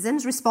Soviet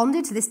citizens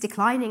responded to this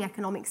declining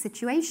economic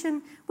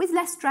situation with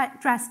less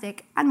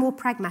drastic and more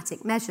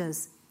pragmatic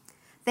measures.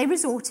 They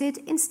resorted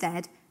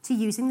instead to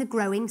using the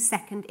growing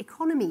second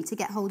economy to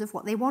get hold of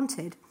what they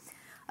wanted.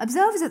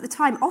 Observers at the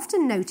time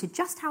often noted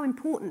just how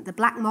important the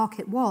black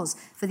market was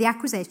for the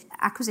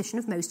acquisition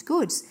of most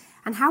goods,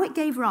 and how it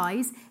gave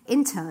rise,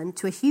 in turn,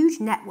 to a huge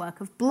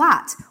network of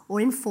blatt,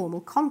 or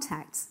informal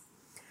contacts.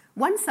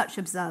 One such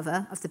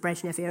observer of the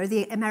Brezhnev era,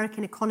 the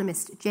American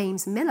economist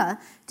James Miller,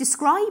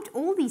 described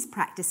all these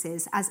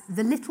practices as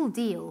the little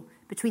deal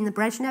between the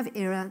Brezhnev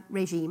era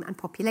regime and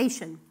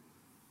population.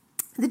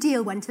 The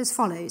deal went as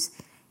follows.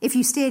 If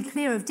you steered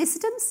clear of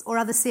dissidents or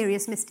other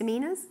serious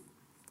misdemeanours,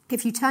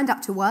 if you turned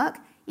up to work,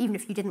 even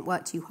if you didn't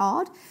work too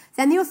hard,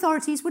 then the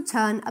authorities would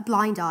turn a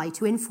blind eye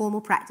to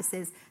informal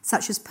practices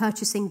such as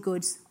purchasing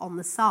goods on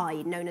the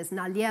side, known as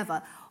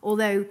nalieva,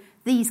 although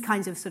these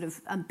kinds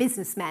of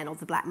businessmen of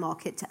the black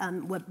market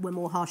were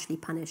more harshly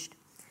punished.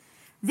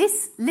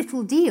 This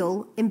little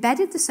deal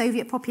embedded the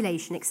Soviet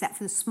population, except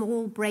for the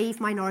small, brave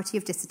minority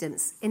of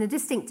dissidents, in a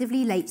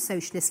distinctively late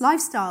socialist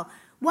lifestyle,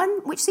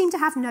 one which seemed to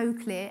have no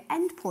clear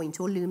endpoint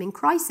or looming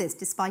crisis,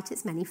 despite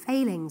its many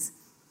failings.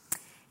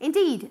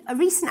 Indeed, a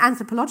recent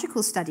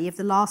anthropological study of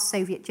the last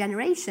Soviet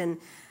generation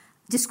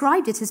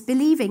described it as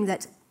believing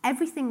that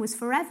everything was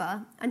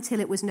forever until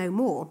it was no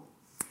more.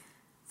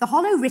 The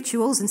hollow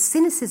rituals and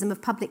cynicism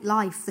of public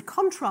life, the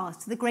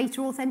contrast to the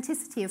greater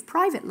authenticity of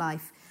private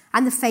life,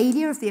 and the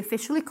failure of the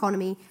official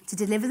economy to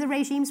deliver the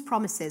regime's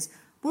promises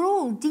were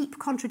all deep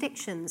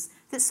contradictions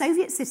that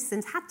Soviet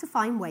citizens had to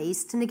find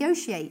ways to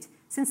negotiate,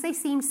 since they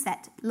seemed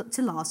set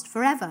to last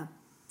forever.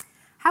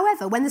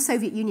 However, when the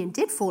Soviet Union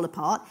did fall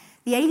apart,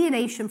 the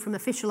alienation from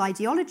official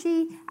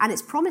ideology and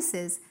its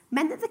promises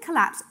meant that the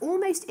collapse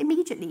almost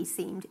immediately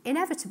seemed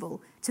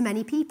inevitable to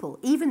many people,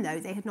 even though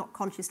they had not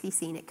consciously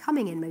seen it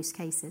coming in most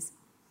cases.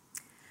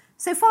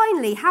 So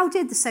finally, how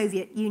did the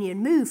Soviet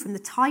Union move from the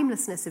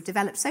timelessness of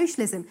developed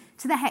socialism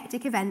to the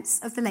hectic events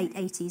of the late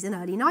 80s and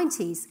early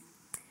 90s?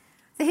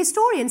 The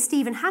historian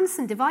Stephen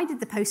Hansen divided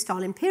the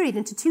post-Stalin period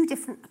into 2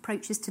 different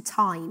approaches to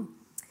time.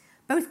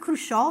 Both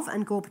Khrushchev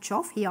and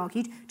Gorbachev, he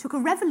argued, took a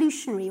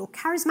revolutionary or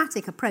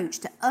charismatic approach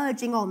to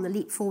urging on the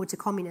leap forward to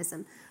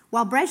communism,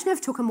 while Brezhnev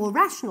took a more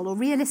rational or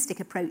realistic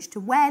approach to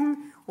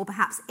when, or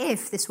perhaps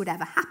if, this would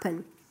ever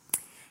happen.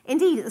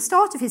 Indeed, at the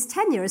start of his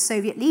tenure as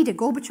Soviet leader,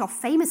 Gorbachev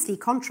famously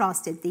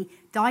contrasted the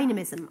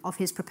dynamism of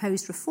his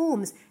proposed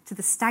reforms to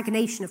the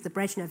stagnation of the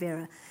Brezhnev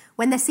era,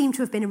 when there seemed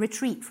to have been a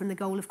retreat from the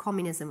goal of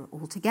communism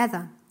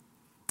altogether.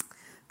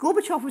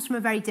 Gorbachev was from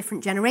a very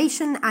different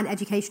generation and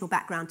educational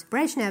background to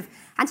Brezhnev,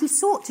 and he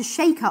sought to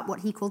shake up what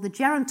he called the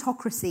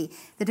gerontocracy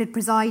that had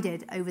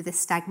presided over this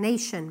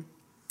stagnation.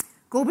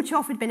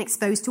 Gorbachev had been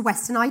exposed to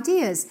Western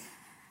ideas,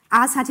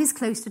 as had his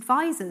close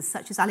advisors,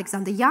 such as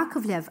Alexander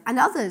Yakovlev and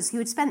others who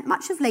had spent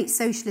much of late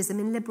socialism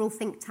in liberal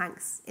think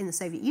tanks in the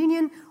Soviet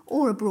Union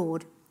or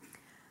abroad.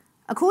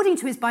 According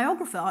to his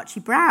biographer, Archie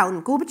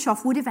Brown,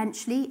 Gorbachev would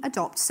eventually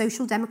adopt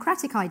social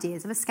democratic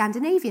ideas of a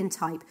Scandinavian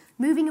type,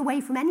 moving away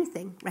from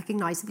anything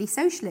recognisably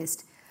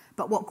socialist.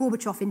 But what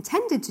Gorbachev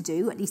intended to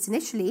do, at least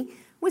initially,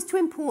 was to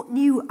import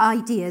new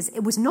ideas.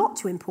 It was not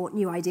to import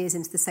new ideas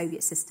into the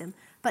Soviet system,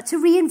 but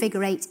to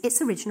reinvigorate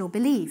its original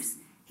beliefs.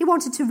 He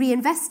wanted to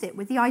reinvest it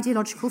with the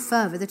ideological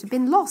fervour that had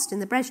been lost in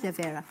the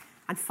Brezhnev era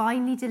and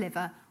finally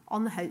deliver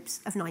on the hopes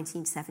of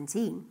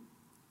 1917.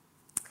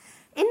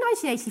 In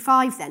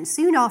 1985, then,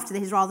 soon after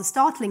his rather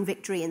startling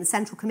victory in the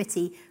Central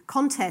Committee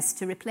contest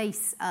to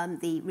replace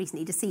the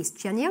recently deceased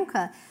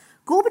Chernenko,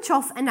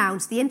 Gorbachev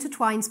announced the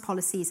intertwined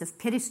policies of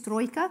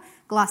perestroika,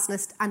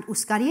 glasnost, and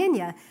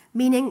uskorienie,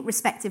 meaning,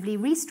 respectively,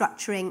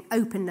 restructuring,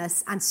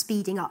 openness, and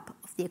speeding up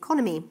of the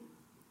economy.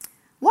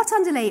 What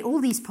underlay all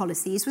these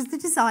policies was the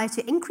desire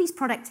to increase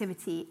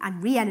productivity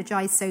and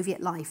re-energise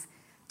Soviet life,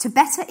 to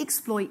better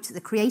exploit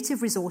the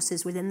creative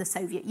resources within the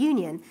Soviet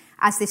Union,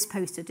 as this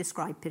poster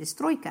described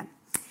perestroika.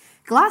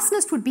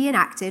 Glasnost would be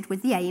enacted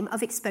with the aim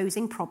of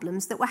exposing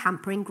problems that were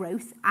hampering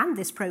growth and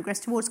this progress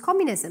towards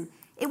communism.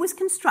 It was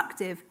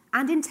constructive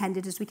and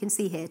intended, as we can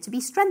see here, to be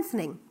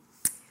strengthening.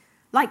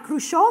 Like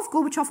Khrushchev,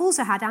 Gorbachev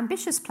also had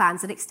ambitious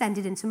plans that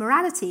extended into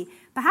morality,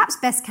 perhaps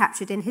best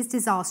captured in his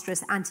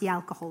disastrous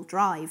anti-alcohol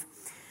drive.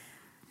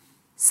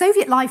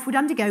 Soviet life would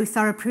undergo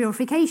thorough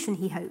purification,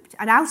 he hoped,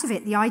 and out of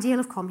it the ideal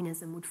of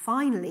communism would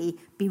finally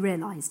be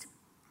realised.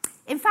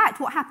 In fact,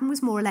 what happened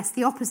was more or less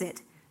the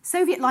opposite.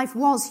 Soviet life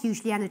was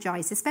hugely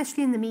energised,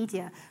 especially in the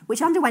media,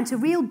 which underwent a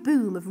real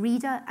boom of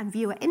reader and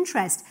viewer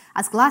interest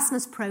as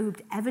glasnost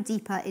probed ever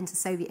deeper into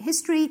Soviet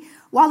history,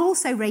 while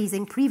also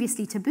raising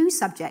previously taboo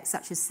subjects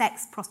such as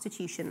sex,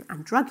 prostitution,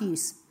 and drug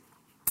use.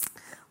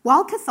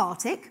 While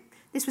cathartic,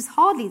 this was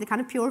hardly the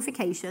kind of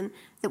purification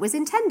that was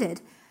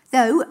intended,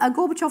 though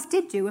Gorbachev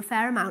did do a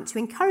fair amount to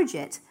encourage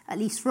it, at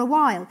least for a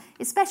while,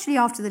 especially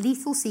after the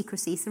lethal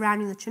secrecy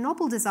surrounding the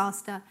Chernobyl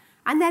disaster,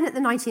 and then at the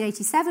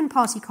 1987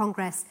 Party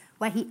Congress,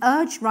 where he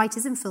urged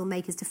writers and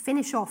filmmakers to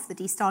finish off the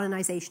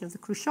de-Stalinisation of the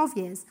Khrushchev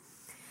years.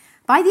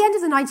 By the end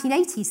of the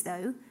 1980s,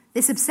 though,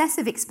 this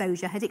obsessive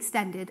exposure had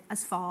extended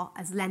as far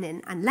as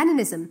Lenin and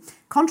Leninism,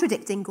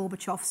 contradicting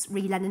Gorbachev's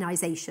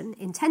re-Leninisation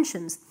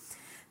intentions.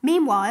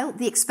 Meanwhile,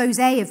 the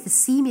exposé of the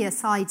seamier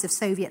sides of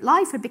Soviet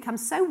life had become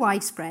so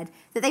widespread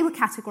that they were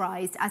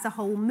categorised as a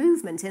whole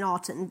movement in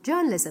art and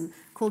journalism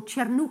called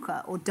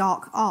Chernuka, or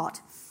dark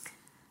art.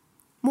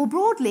 More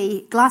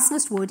broadly,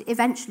 glasnost would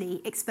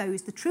eventually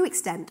expose the true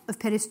extent of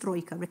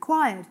perestroika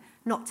required,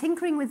 not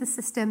tinkering with the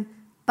system,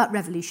 but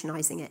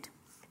revolutionising it.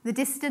 The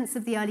dissidents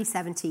of the early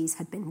 70s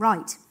had been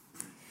right.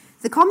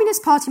 The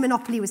Communist Party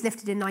monopoly was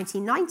lifted in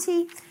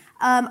 1990,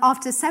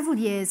 after several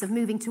years of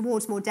moving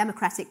towards more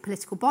democratic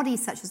political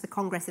bodies such as the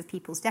Congress of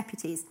People's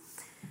Deputies.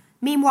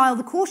 Meanwhile,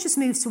 the cautious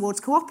moves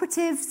towards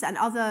cooperatives and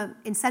other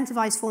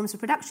incentivised forms of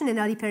production in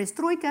early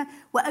perestroika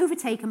were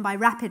overtaken by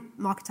rapid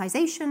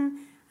marketisation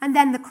and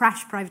then the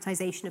crash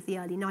privatisation of the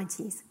early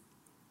 90s.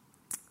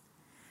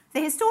 The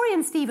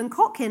historian Stephen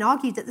Kotkin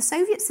argued that the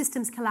Soviet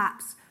system's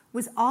collapse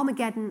was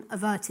Armageddon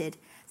averted.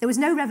 There was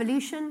no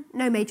revolution,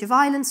 no major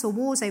violence or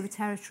wars over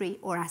territory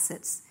or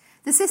assets.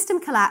 The system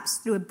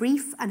collapsed through a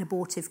brief and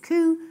abortive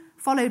coup,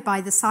 followed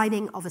by the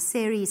signing of a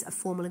series of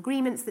formal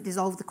agreements that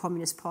dissolved the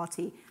Communist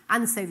Party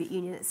and the Soviet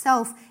Union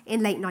itself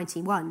in late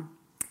 1991.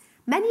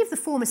 Many of the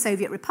former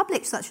Soviet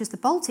republics, such as the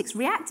Baltics,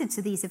 reacted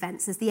to these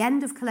events as the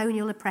end of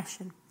colonial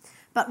oppression.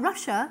 But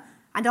Russia,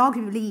 and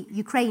arguably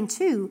Ukraine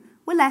too,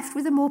 were left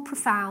with a more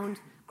profound,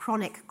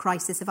 chronic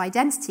crisis of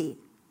identity.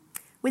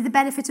 With the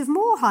benefit of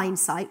more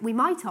hindsight, we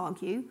might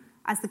argue,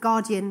 as the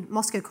Guardian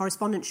Moscow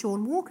correspondent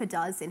Sean Walker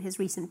does in his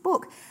recent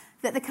book,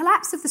 that the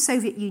collapse of the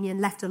Soviet Union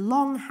left a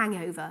long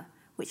hangover,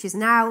 which is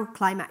now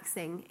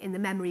climaxing in the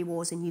memory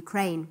wars in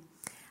Ukraine.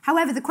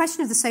 However, the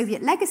question of the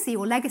Soviet legacy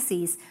or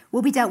legacies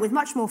will be dealt with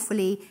much more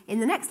fully in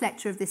the next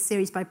lecture of this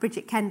series by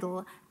Bridget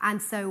Kendall, and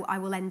so I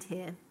will end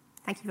here.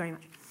 Thank you very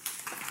much.